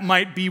like, that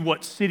might be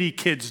what city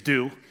kids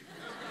do.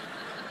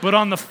 But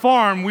on the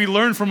farm, we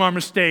learn from our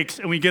mistakes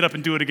and we get up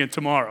and do it again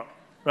tomorrow,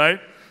 right?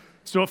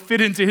 So it fit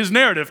into his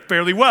narrative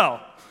fairly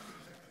well.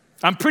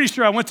 I'm pretty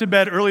sure I went to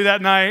bed early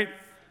that night.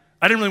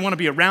 I didn't really want to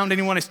be around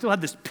anyone. I still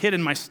had this pit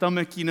in my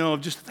stomach,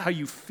 of just how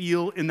you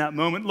feel in that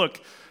moment.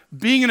 Look,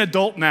 being an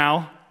adult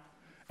now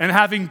and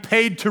having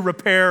paid to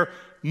repair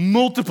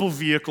multiple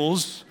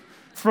vehicles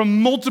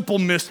from multiple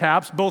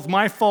mishaps, both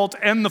my fault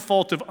and the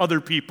fault of other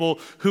people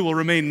who will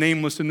remain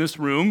nameless in this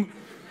room,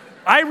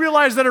 I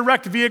realize that a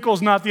wrecked vehicle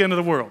is not the end of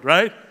the world,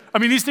 right? I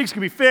mean, these things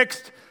can be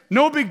fixed.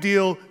 No big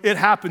deal. It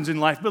happens in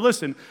life. But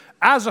listen,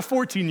 as a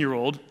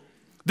 14-year-old,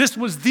 this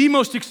was the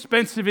most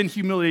expensive and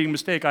humiliating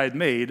mistake I had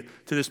made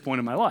to this point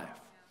in my life.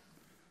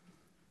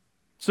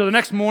 So the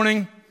next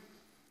morning,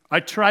 I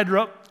tried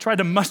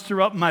to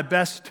muster up my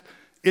best,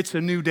 it's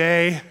a new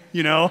day,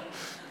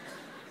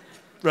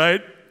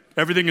 right?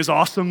 Everything is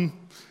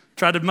awesome.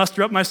 Tried to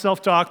muster up my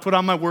self-talk, put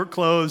on my work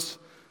clothes,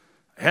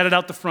 headed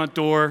out the front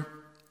door,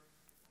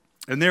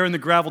 and there in the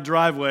gravel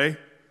driveway,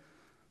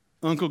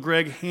 Uncle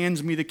Greg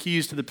hands me the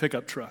keys to the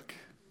pickup truck.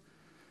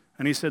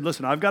 And he said,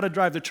 listen, I've got to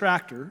drive the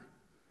tractor,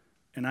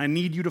 and I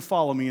need you to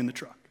follow me in the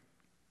truck.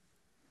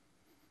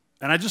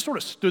 And I just sort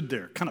of stood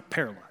there, kind of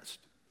paralyzed.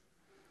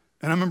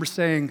 And I remember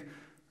saying,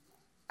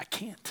 I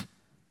can't.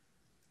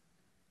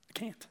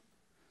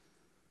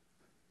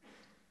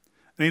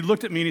 And he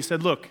looked at me and he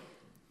said, look,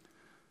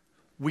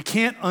 we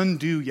can't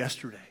undo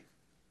yesterday.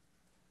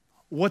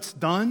 What's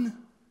done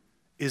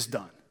is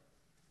done.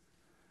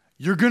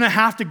 You're going to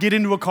have to get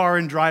into a car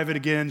and drive it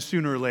again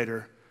sooner or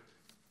later.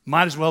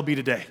 Might as well be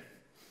today.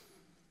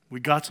 We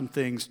got some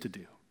things to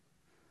do.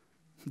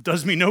 It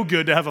does me no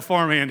good to have a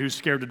farmhand who's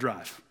scared to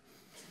drive.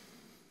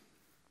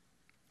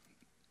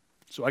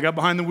 So I got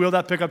behind the wheel of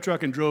that pickup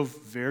truck and drove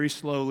very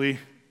slowly,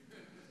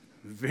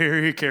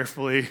 very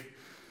carefully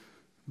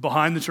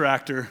behind the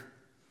tractor,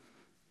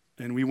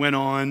 and we went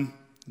on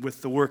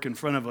with the work in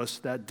front of us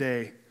that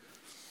day.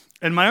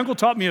 And my uncle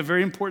taught me a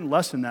very important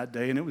lesson that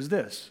day, and it was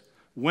this.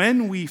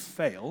 When we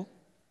fail,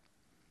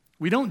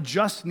 we don't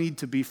just need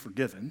to be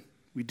forgiven.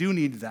 We do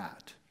need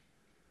that.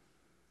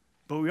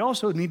 But we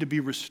also need to be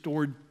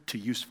restored to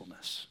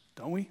usefulness,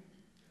 don't we?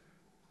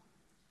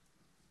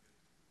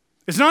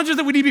 It's not just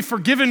that we need to be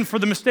forgiven for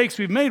the mistakes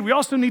we've made. We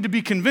also need to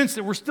be convinced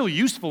that we're still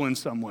useful in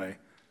some way,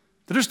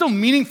 that there's still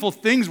meaningful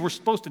things we're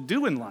supposed to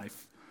do in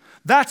life.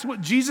 That's what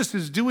Jesus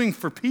is doing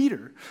for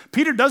Peter.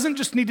 Peter doesn't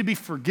just need to be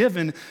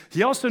forgiven,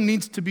 he also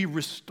needs to be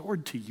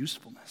restored to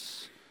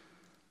usefulness.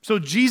 So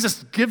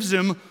Jesus gives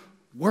him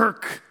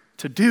work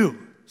to do.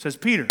 Says,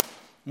 Peter,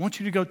 I want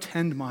you to go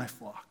tend my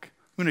flock.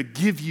 I'm going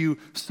to give you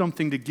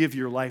something to give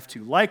your life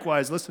to.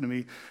 Likewise, listen to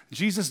me,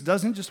 Jesus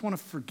doesn't just want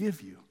to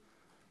forgive you.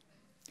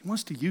 He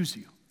wants to use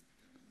you.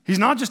 He's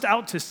not just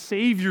out to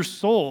save your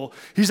soul.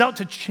 He's out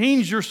to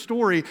change your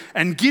story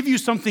and give you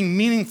something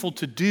meaningful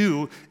to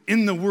do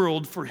in the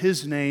world for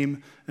his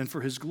name and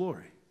for his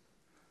glory.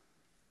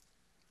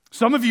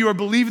 Some of you are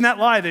believing that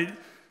lie that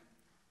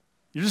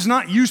you're just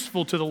not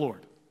useful to the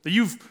Lord, that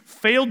you've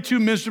failed too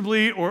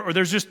miserably or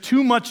there's just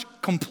too much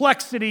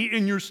complexity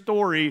in your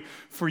story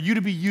for you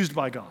to be used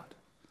by God.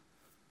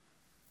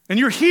 And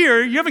you're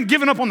here, you haven't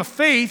given up on the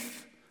faith,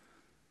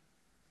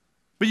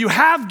 but you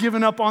have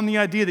given up on the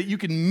idea that you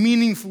can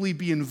meaningfully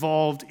be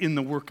involved in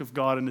the work of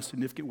God in a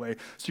significant way.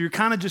 So you're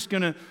kind of just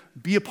going to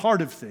be a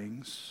part of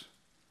things.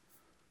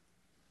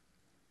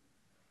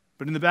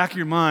 But in the back of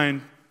your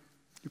mind,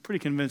 you're pretty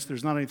convinced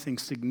there's not anything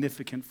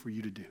significant for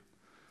you to do.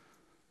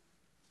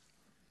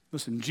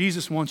 Listen,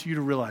 Jesus wants you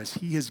to realize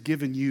he has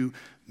given you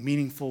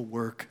meaningful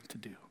work to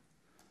do.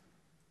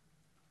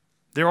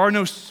 There are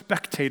no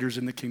spectators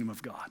in the kingdom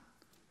of God.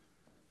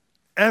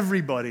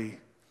 Everybody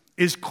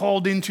is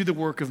called into the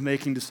work of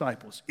making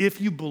disciples. If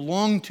you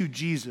belong to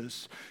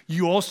Jesus,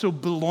 you also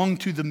belong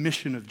to the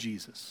mission of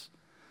Jesus.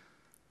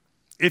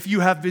 If you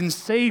have been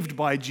saved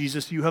by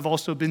Jesus, you have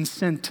also been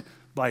sent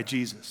by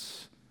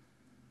Jesus.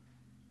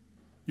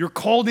 You're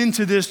called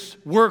into this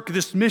work,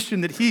 this mission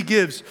that he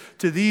gives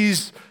to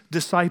these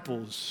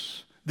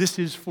disciples. This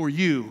is for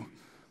you,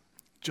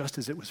 just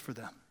as it was for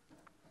them.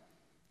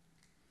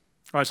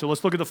 All right, so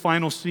let's look at the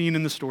final scene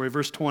in the story,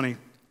 verse 20.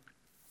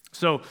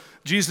 So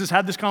Jesus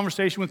had this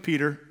conversation with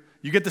Peter.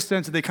 You get the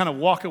sense that they kind of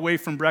walk away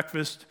from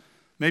breakfast.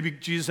 Maybe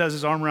Jesus has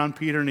his arm around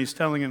Peter and he's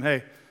telling him,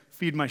 hey,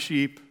 feed my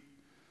sheep.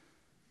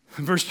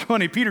 In verse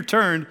 20, Peter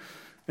turned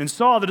and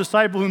saw the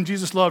disciple whom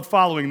Jesus loved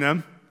following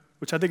them,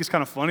 which I think is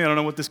kind of funny. I don't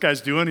know what this guy's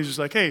doing. He's just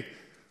like, hey,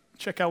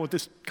 check out what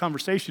this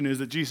conversation is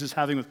that Jesus is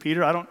having with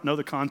Peter. I don't know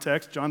the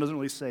context. John doesn't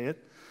really say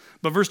it.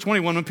 But verse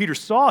 21, when Peter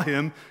saw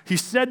him, he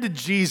said to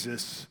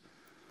Jesus,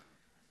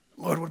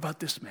 Lord, what about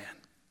this man?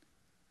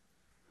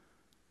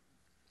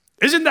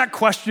 Isn't that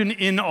question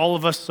in all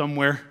of us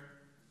somewhere?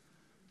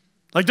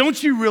 Like,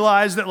 don't you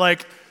realize that,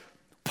 like,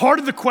 part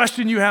of the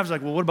question you have is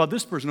like, well, what about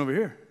this person over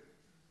here?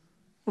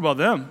 What about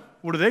them?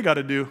 What do they got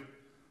to do?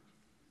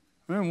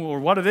 Well,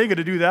 why do they get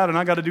to do that and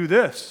I got to do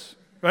this?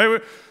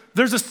 Right?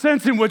 There's a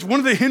sense in which one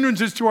of the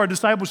hindrances to our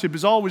discipleship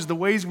is always the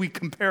ways we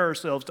compare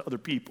ourselves to other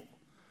people.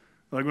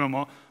 Like,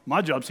 well,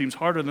 my job seems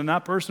harder than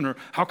that person, or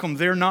how come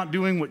they're not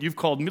doing what you've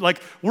called me?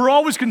 Like, we're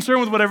always concerned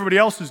with what everybody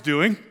else is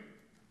doing.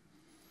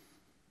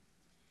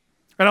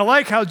 And I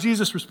like how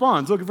Jesus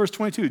responds. Look at verse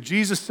 22.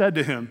 Jesus said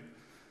to him,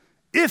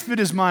 if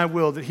it is my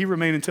will that he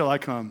remain until I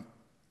come,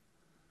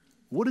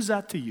 what is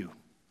that to you?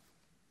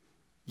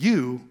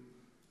 You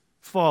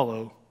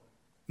follow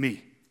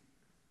me.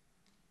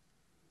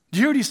 Do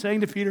you hear what he's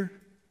saying to Peter?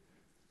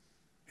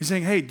 He's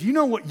saying, hey, do you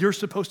know what you're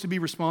supposed to be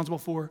responsible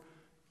for?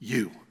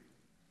 You.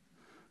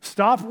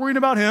 Stop worrying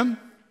about him.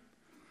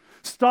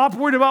 Stop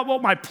worrying about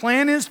what my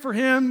plan is for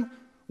him,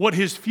 what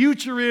his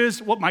future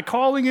is, what my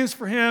calling is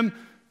for him.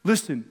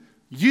 Listen,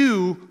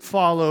 you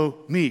follow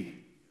me.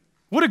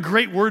 What a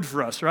great word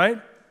for us,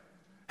 right?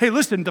 Hey,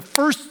 listen, the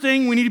first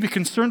thing we need to be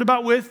concerned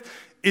about with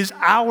is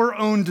our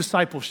own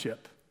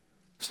discipleship.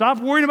 Stop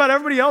worrying about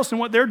everybody else and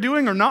what they're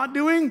doing or not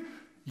doing.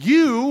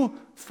 You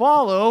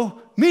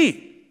follow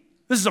me.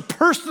 This is a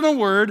personal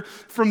word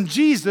from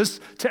Jesus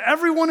to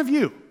every one of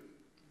you.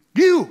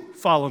 You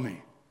follow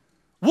me.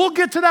 We'll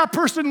get to that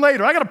person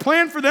later. I got a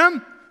plan for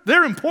them.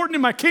 They're important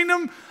in my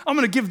kingdom. I'm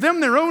going to give them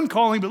their own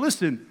calling. But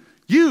listen,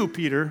 you,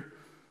 Peter,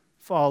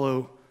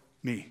 follow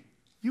me.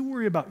 You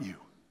worry about you.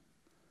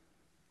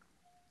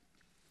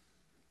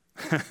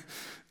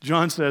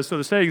 John says, so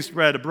the saying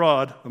spread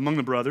abroad among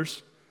the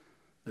brothers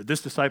that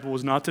this disciple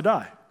was not to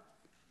die.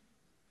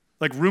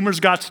 Like rumors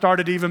got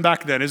started even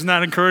back then. Isn't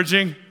that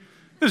encouraging?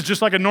 This is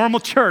just like a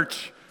normal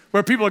church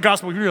where people at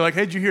Gospel Community are like,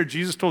 hey, did you hear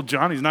Jesus told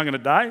John he's not going to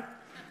die?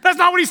 That's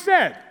not what he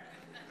said.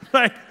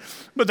 Like,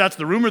 but that's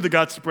the rumor that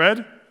got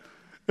spread.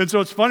 And so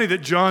it's funny that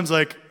John's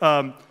like,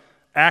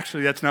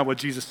 actually, that's not what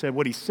Jesus said.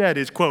 What he said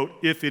is, quote,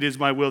 if it is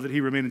my will that he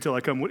remain until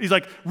I come. He's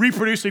like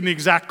reproducing the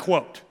exact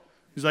quote.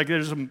 He's like,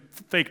 there's some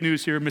fake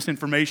news here,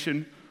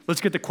 misinformation. Let's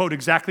get the quote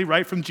exactly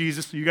right from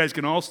Jesus so you guys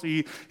can all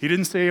see. He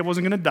didn't say I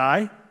wasn't going to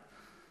die.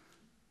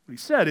 What he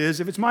said is,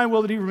 if it's my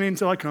will that he remain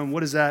until I come,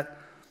 what is that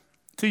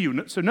to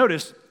you? So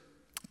notice,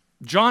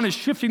 John is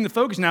shifting the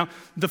focus now.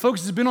 The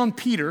focus has been on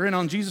Peter and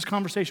on Jesus'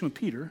 conversation with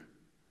Peter.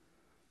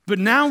 But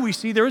now we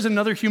see there is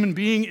another human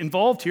being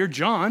involved here,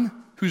 John,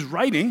 who's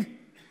writing.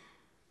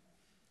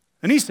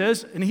 And he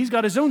says, and he's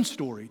got his own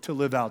story to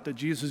live out that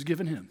Jesus has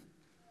given him.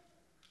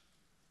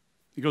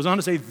 He goes on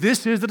to say,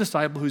 this is the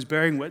disciple who's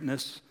bearing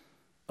witness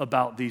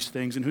about these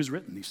things and who's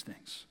written these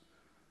things.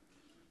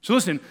 So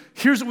listen,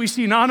 here's what we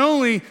see. Not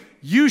only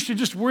you should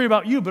just worry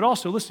about you, but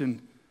also,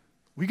 listen,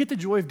 we get the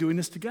joy of doing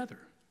this together.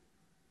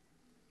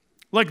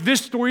 Like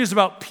this story is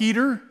about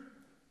Peter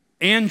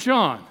and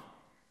John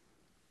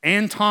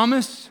and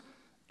Thomas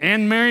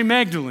and Mary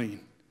Magdalene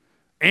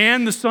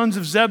and the sons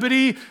of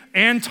Zebedee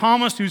and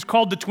Thomas, who's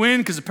called the twin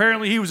because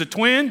apparently he was a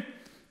twin,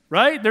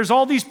 right? There's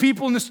all these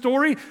people in the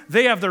story.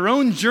 They have their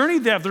own journey.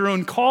 They have their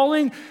own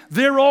calling.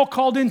 They're all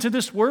called into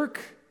this work.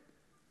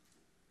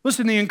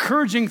 Listen, the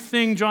encouraging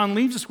thing John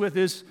leaves us with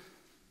is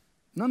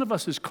none of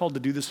us is called to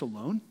do this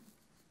alone.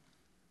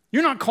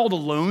 You're not called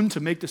alone to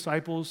make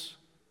disciples,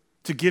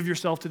 to give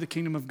yourself to the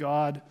kingdom of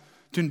God,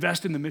 to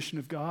invest in the mission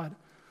of God.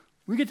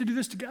 We get to do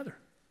this together.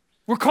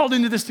 We're called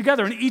into this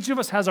together, and each of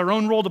us has our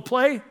own role to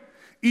play.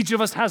 Each of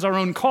us has our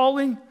own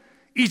calling.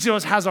 Each of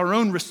us has our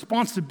own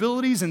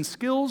responsibilities and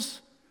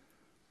skills.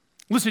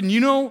 Listen, you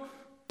know,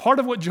 part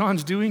of what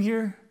John's doing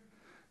here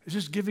is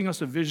just giving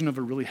us a vision of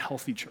a really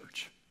healthy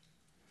church.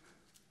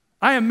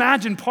 I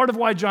imagine part of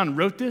why John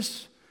wrote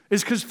this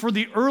is because for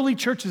the early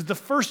churches, the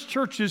first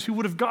churches who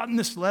would have gotten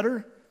this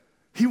letter,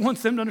 he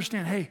wants them to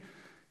understand, hey,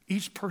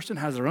 each person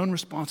has their own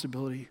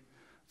responsibility,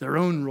 their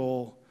own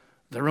role,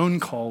 their own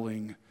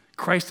calling.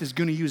 Christ is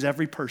going to use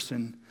every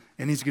person,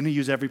 and he's going to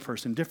use every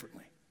person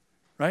differently,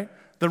 right?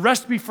 The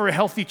recipe for a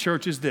healthy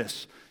church is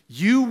this.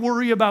 You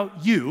worry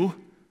about you,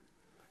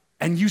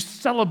 and you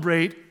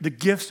celebrate the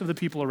gifts of the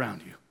people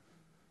around you.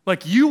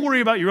 Like you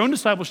worry about your own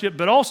discipleship,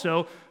 but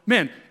also,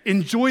 man,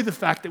 enjoy the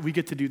fact that we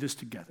get to do this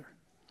together.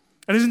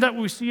 And isn't that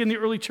what we see in the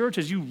early church?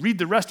 As you read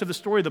the rest of the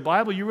story of the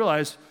Bible, you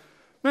realize,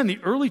 man, the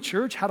early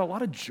church had a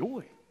lot of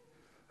joy.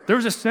 There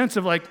was a sense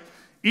of like,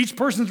 each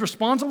person's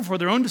responsible for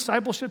their own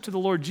discipleship to the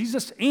Lord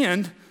Jesus,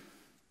 and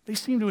they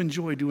seem to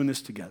enjoy doing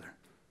this together.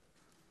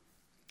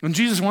 And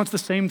Jesus wants the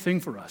same thing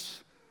for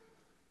us.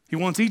 He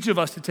wants each of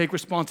us to take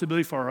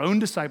responsibility for our own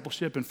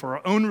discipleship and for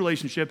our own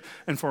relationship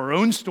and for our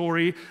own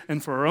story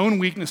and for our own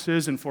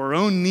weaknesses and for our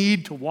own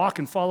need to walk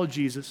and follow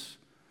Jesus.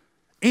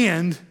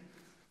 And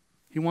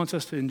he wants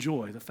us to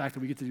enjoy the fact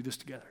that we get to do this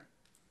together.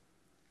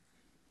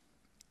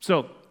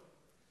 So,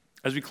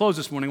 as we close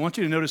this morning, I want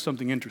you to notice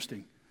something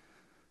interesting.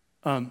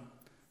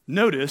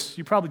 Notice,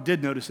 you probably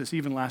did notice this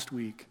even last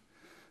week,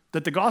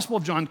 that the Gospel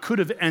of John could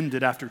have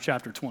ended after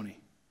chapter 20,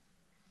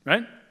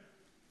 right?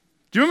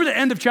 Do you remember the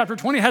end of chapter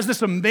 20? It has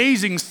this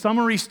amazing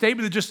summary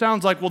statement that just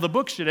sounds like, well, the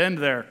book should end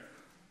there,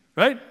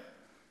 right?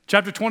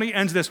 Chapter 20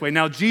 ends this way.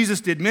 Now,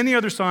 Jesus did many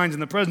other signs in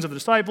the presence of the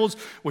disciples,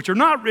 which are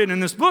not written in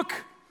this book,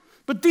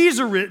 but these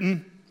are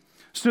written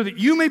so that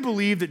you may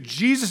believe that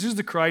Jesus is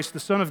the Christ, the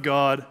Son of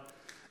God,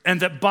 and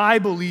that by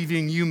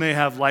believing you may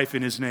have life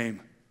in his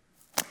name.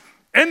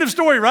 End of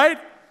story, right?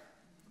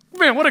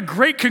 Man, what a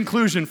great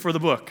conclusion for the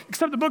book,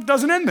 except the book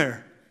doesn't end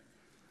there.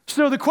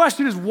 So the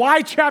question is,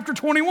 why chapter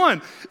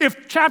 21?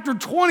 If chapter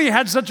 20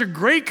 had such a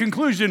great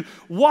conclusion,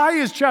 why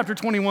is chapter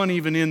 21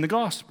 even in the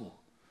gospel?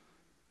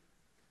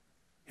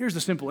 Here's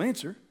the simple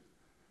answer.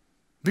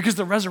 Because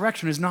the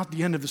resurrection is not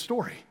the end of the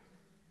story.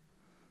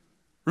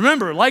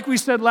 Remember, like we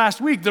said last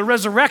week, the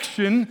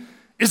resurrection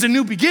is a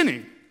new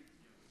beginning.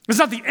 It's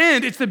not the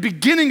end, it's the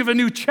beginning of a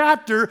new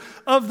chapter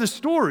of the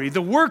story.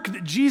 The work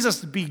that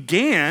Jesus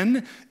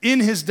began in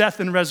his death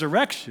and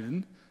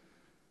resurrection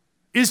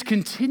is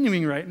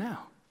continuing right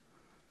now.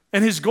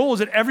 And his goal is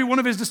that every one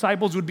of his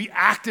disciples would be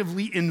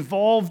actively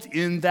involved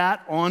in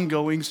that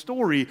ongoing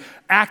story,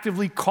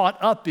 actively caught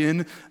up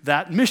in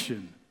that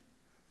mission.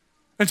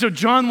 And so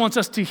John wants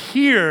us to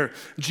hear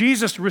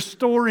Jesus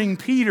restoring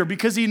Peter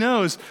because he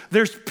knows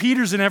there's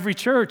Peters in every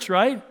church,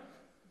 right?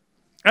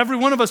 Every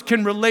one of us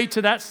can relate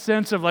to that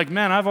sense of like,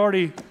 man, I've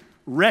already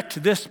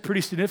wrecked this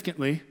pretty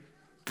significantly.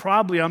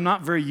 Probably I'm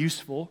not very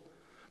useful.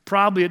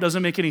 Probably it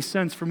doesn't make any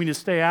sense for me to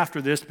stay after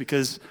this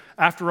because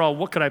after all,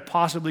 what could I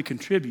possibly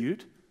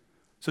contribute?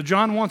 So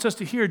John wants us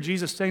to hear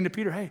Jesus saying to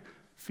Peter, hey,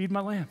 feed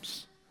my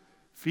lambs,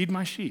 feed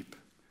my sheep,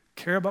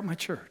 care about my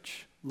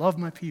church, love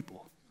my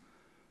people.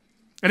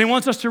 And he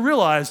wants us to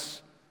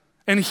realize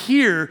and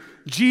hear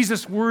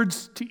Jesus'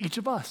 words to each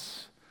of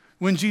us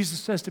when Jesus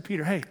says to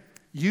Peter, hey,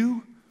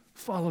 you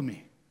follow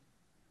me.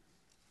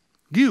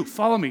 You,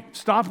 follow me.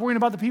 Stop worrying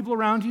about the people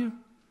around you.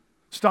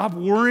 Stop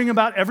worrying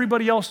about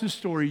everybody else's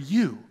story.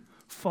 You,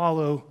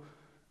 follow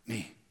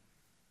me.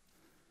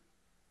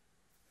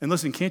 And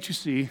listen, can't you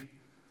see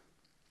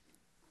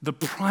the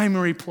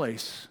primary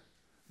place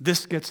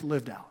this gets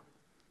lived out?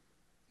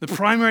 The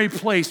primary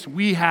place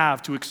we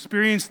have to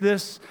experience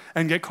this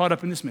and get caught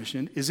up in this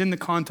mission is in the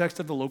context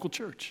of the local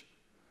church.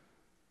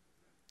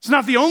 It's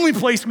not the only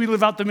place we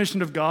live out the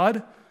mission of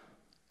God,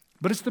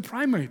 but it's the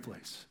primary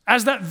place.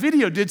 As that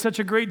video did such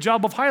a great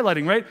job of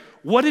highlighting, right?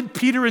 What did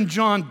Peter and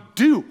John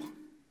do?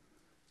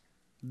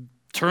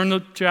 Turn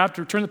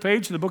the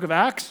page to the book of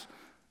Acts.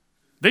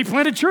 They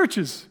planted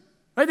churches,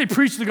 right? They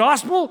preached the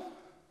gospel.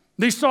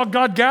 They saw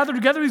God gather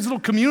together these little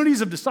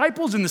communities of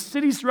disciples in the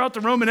cities throughout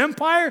the Roman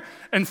Empire.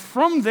 And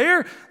from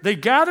there, they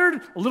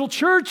gathered a little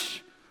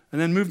church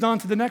and then moved on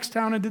to the next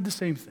town and did the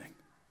same thing.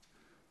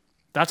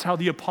 That's how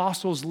the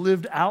apostles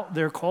lived out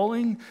their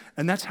calling,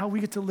 and that's how we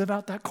get to live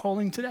out that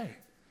calling today.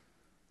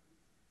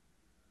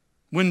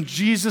 When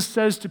Jesus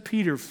says to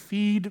Peter,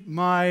 "Feed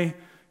my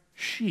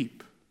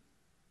sheep,"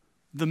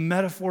 the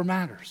metaphor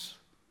matters.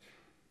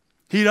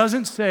 He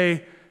doesn't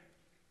say,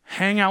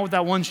 "Hang out with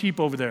that one sheep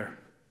over there."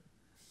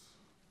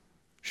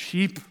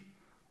 Sheep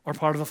are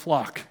part of a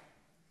flock,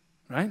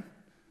 right?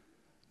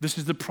 This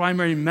is the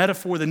primary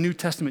metaphor the New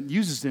Testament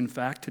uses, in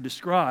fact, to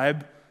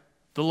describe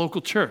the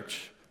local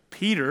church.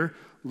 Peter,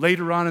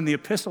 later on in the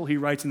epistle he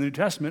writes in the New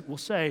Testament, will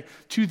say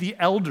to the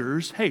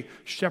elders, "Hey,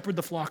 shepherd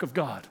the flock of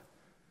God."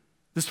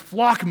 This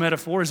flock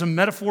metaphor is a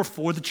metaphor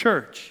for the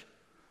church.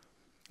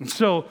 And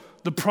so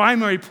the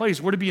primary place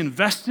we're to be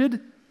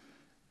invested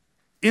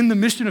in the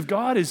mission of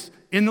God is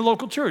in the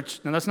local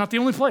church. Now, that's not the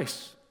only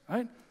place,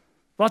 right?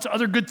 Lots of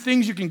other good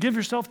things you can give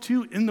yourself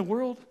to in the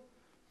world,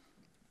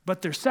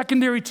 but they're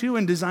secondary to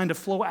and designed to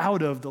flow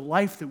out of the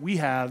life that we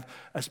have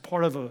as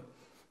part of a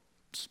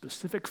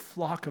specific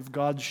flock of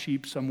God's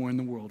sheep somewhere in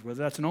the world,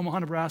 whether that's in Omaha,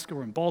 Nebraska,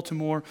 or in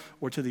Baltimore,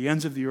 or to the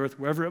ends of the earth,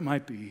 wherever it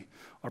might be.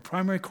 Our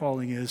primary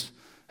calling is,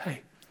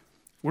 hey,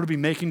 we're to be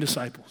making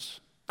disciples,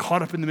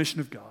 caught up in the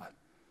mission of God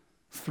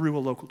through a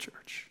local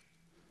church.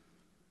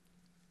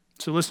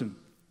 So listen,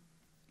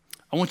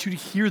 I want you to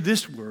hear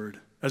this word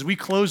as we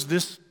close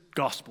this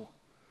gospel.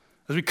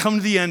 As we come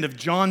to the end of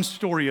John's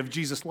story of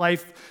Jesus'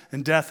 life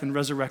and death and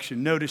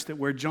resurrection, notice that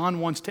where John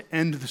wants to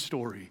end the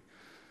story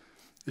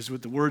is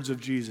with the words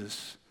of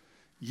Jesus,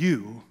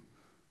 "You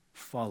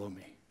follow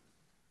me."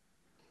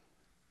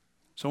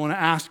 So I want to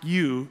ask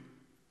you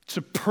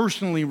to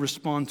personally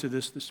respond to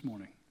this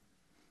morning.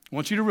 I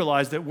want you to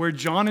realize that where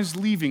John is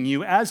leaving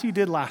you, as he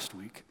did last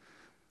week,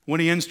 when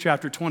he ends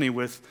chapter 20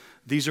 with,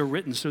 "These are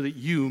written so that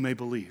you may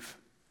believe."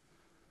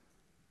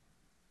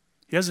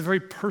 He has a very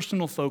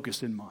personal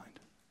focus in mind.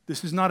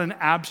 This is not an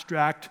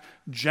abstract,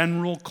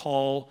 general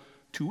call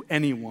to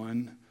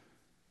anyone.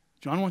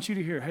 John wants you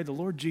to hear, hey, the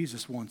Lord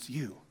Jesus wants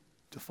you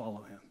to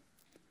follow him.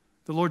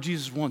 The Lord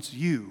Jesus wants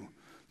you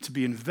to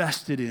be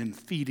invested in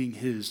feeding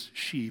his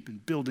sheep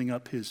and building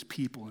up his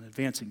people and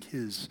advancing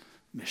his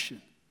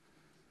mission.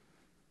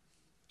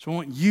 So I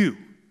want you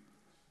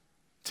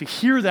to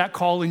hear that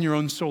call in your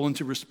own soul and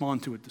to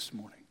respond to it this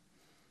morning.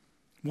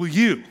 Will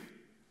you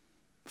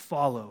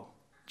follow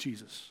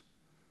Jesus?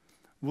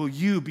 Will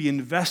you be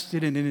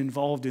invested in and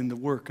involved in the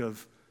work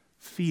of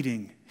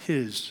feeding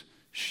his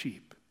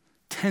sheep,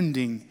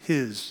 tending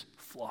his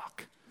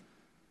flock?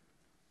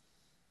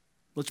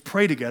 Let's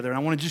pray together, and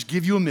I want to just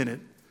give you a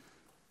minute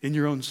in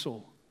your own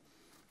soul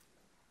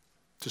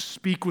to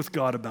speak with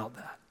God about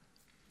that,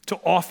 to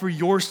offer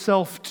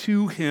yourself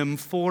to him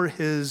for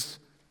his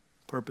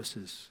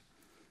purposes,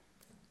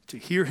 to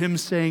hear him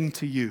saying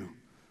to you,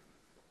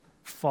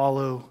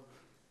 "Follow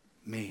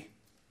me."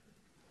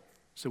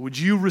 So would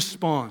you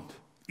respond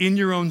in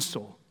your own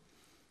soul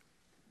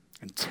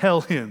and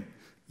tell him,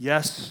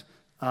 "Yes,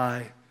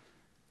 I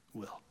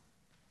will."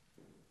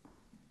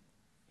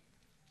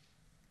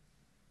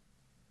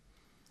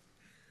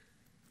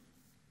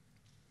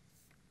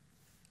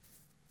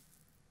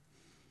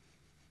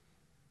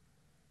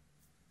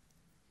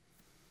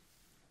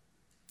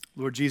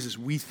 Lord Jesus,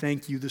 we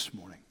thank you this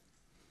morning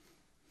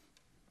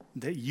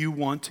that you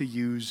want to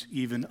use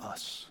even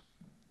us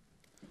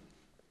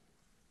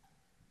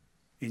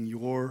in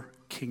your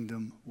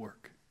kingdom work.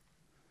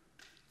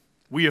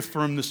 We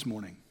affirm this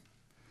morning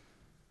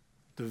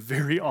the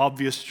very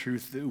obvious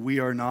truth that we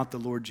are not the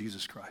Lord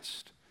Jesus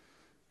Christ.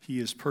 He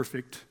is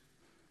perfect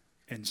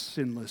and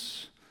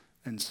sinless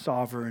and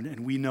sovereign,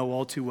 and we know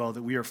all too well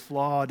that we are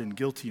flawed and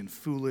guilty and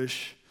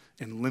foolish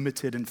and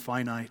limited and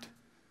finite.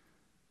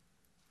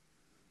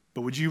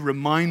 But would you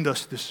remind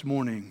us this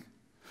morning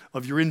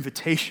of your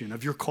invitation,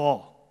 of your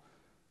call,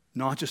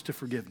 not just to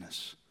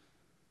forgiveness,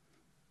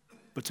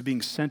 but to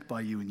being sent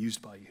by you and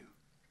used by you.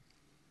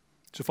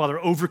 So, Father,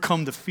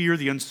 overcome the fear,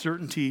 the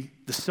uncertainty,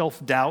 the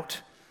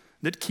self-doubt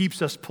that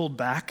keeps us pulled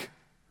back.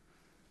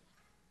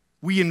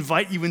 We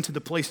invite you into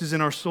the places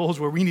in our souls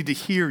where we need to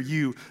hear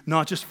you,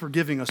 not just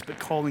forgiving us, but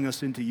calling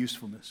us into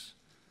usefulness.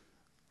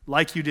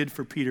 Like you did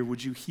for Peter,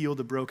 would you heal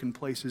the broken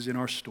places in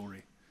our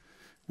story?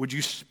 Would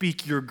you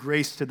speak your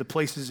grace to the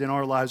places in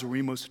our lives where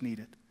we most need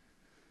it?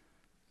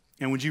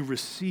 And would you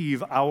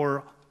receive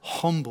our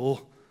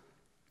humble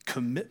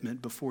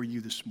commitment before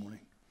you this morning?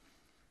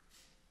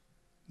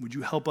 Would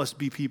you help us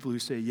be people who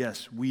say,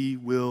 yes, we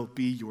will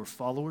be your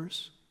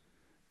followers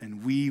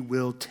and we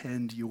will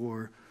tend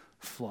your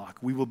flock.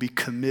 We will be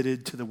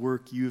committed to the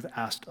work you've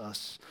asked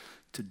us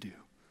to do.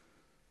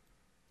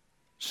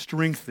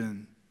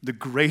 Strengthen the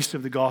grace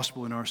of the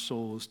gospel in our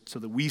souls so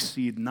that we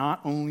see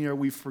not only are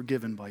we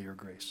forgiven by your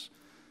grace,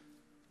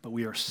 but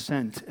we are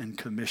sent and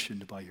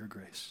commissioned by your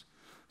grace.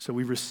 So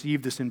we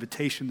receive this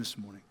invitation this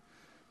morning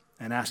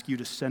and ask you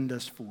to send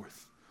us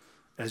forth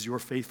as your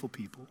faithful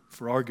people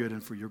for our good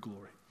and for your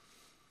glory.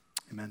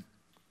 Amen.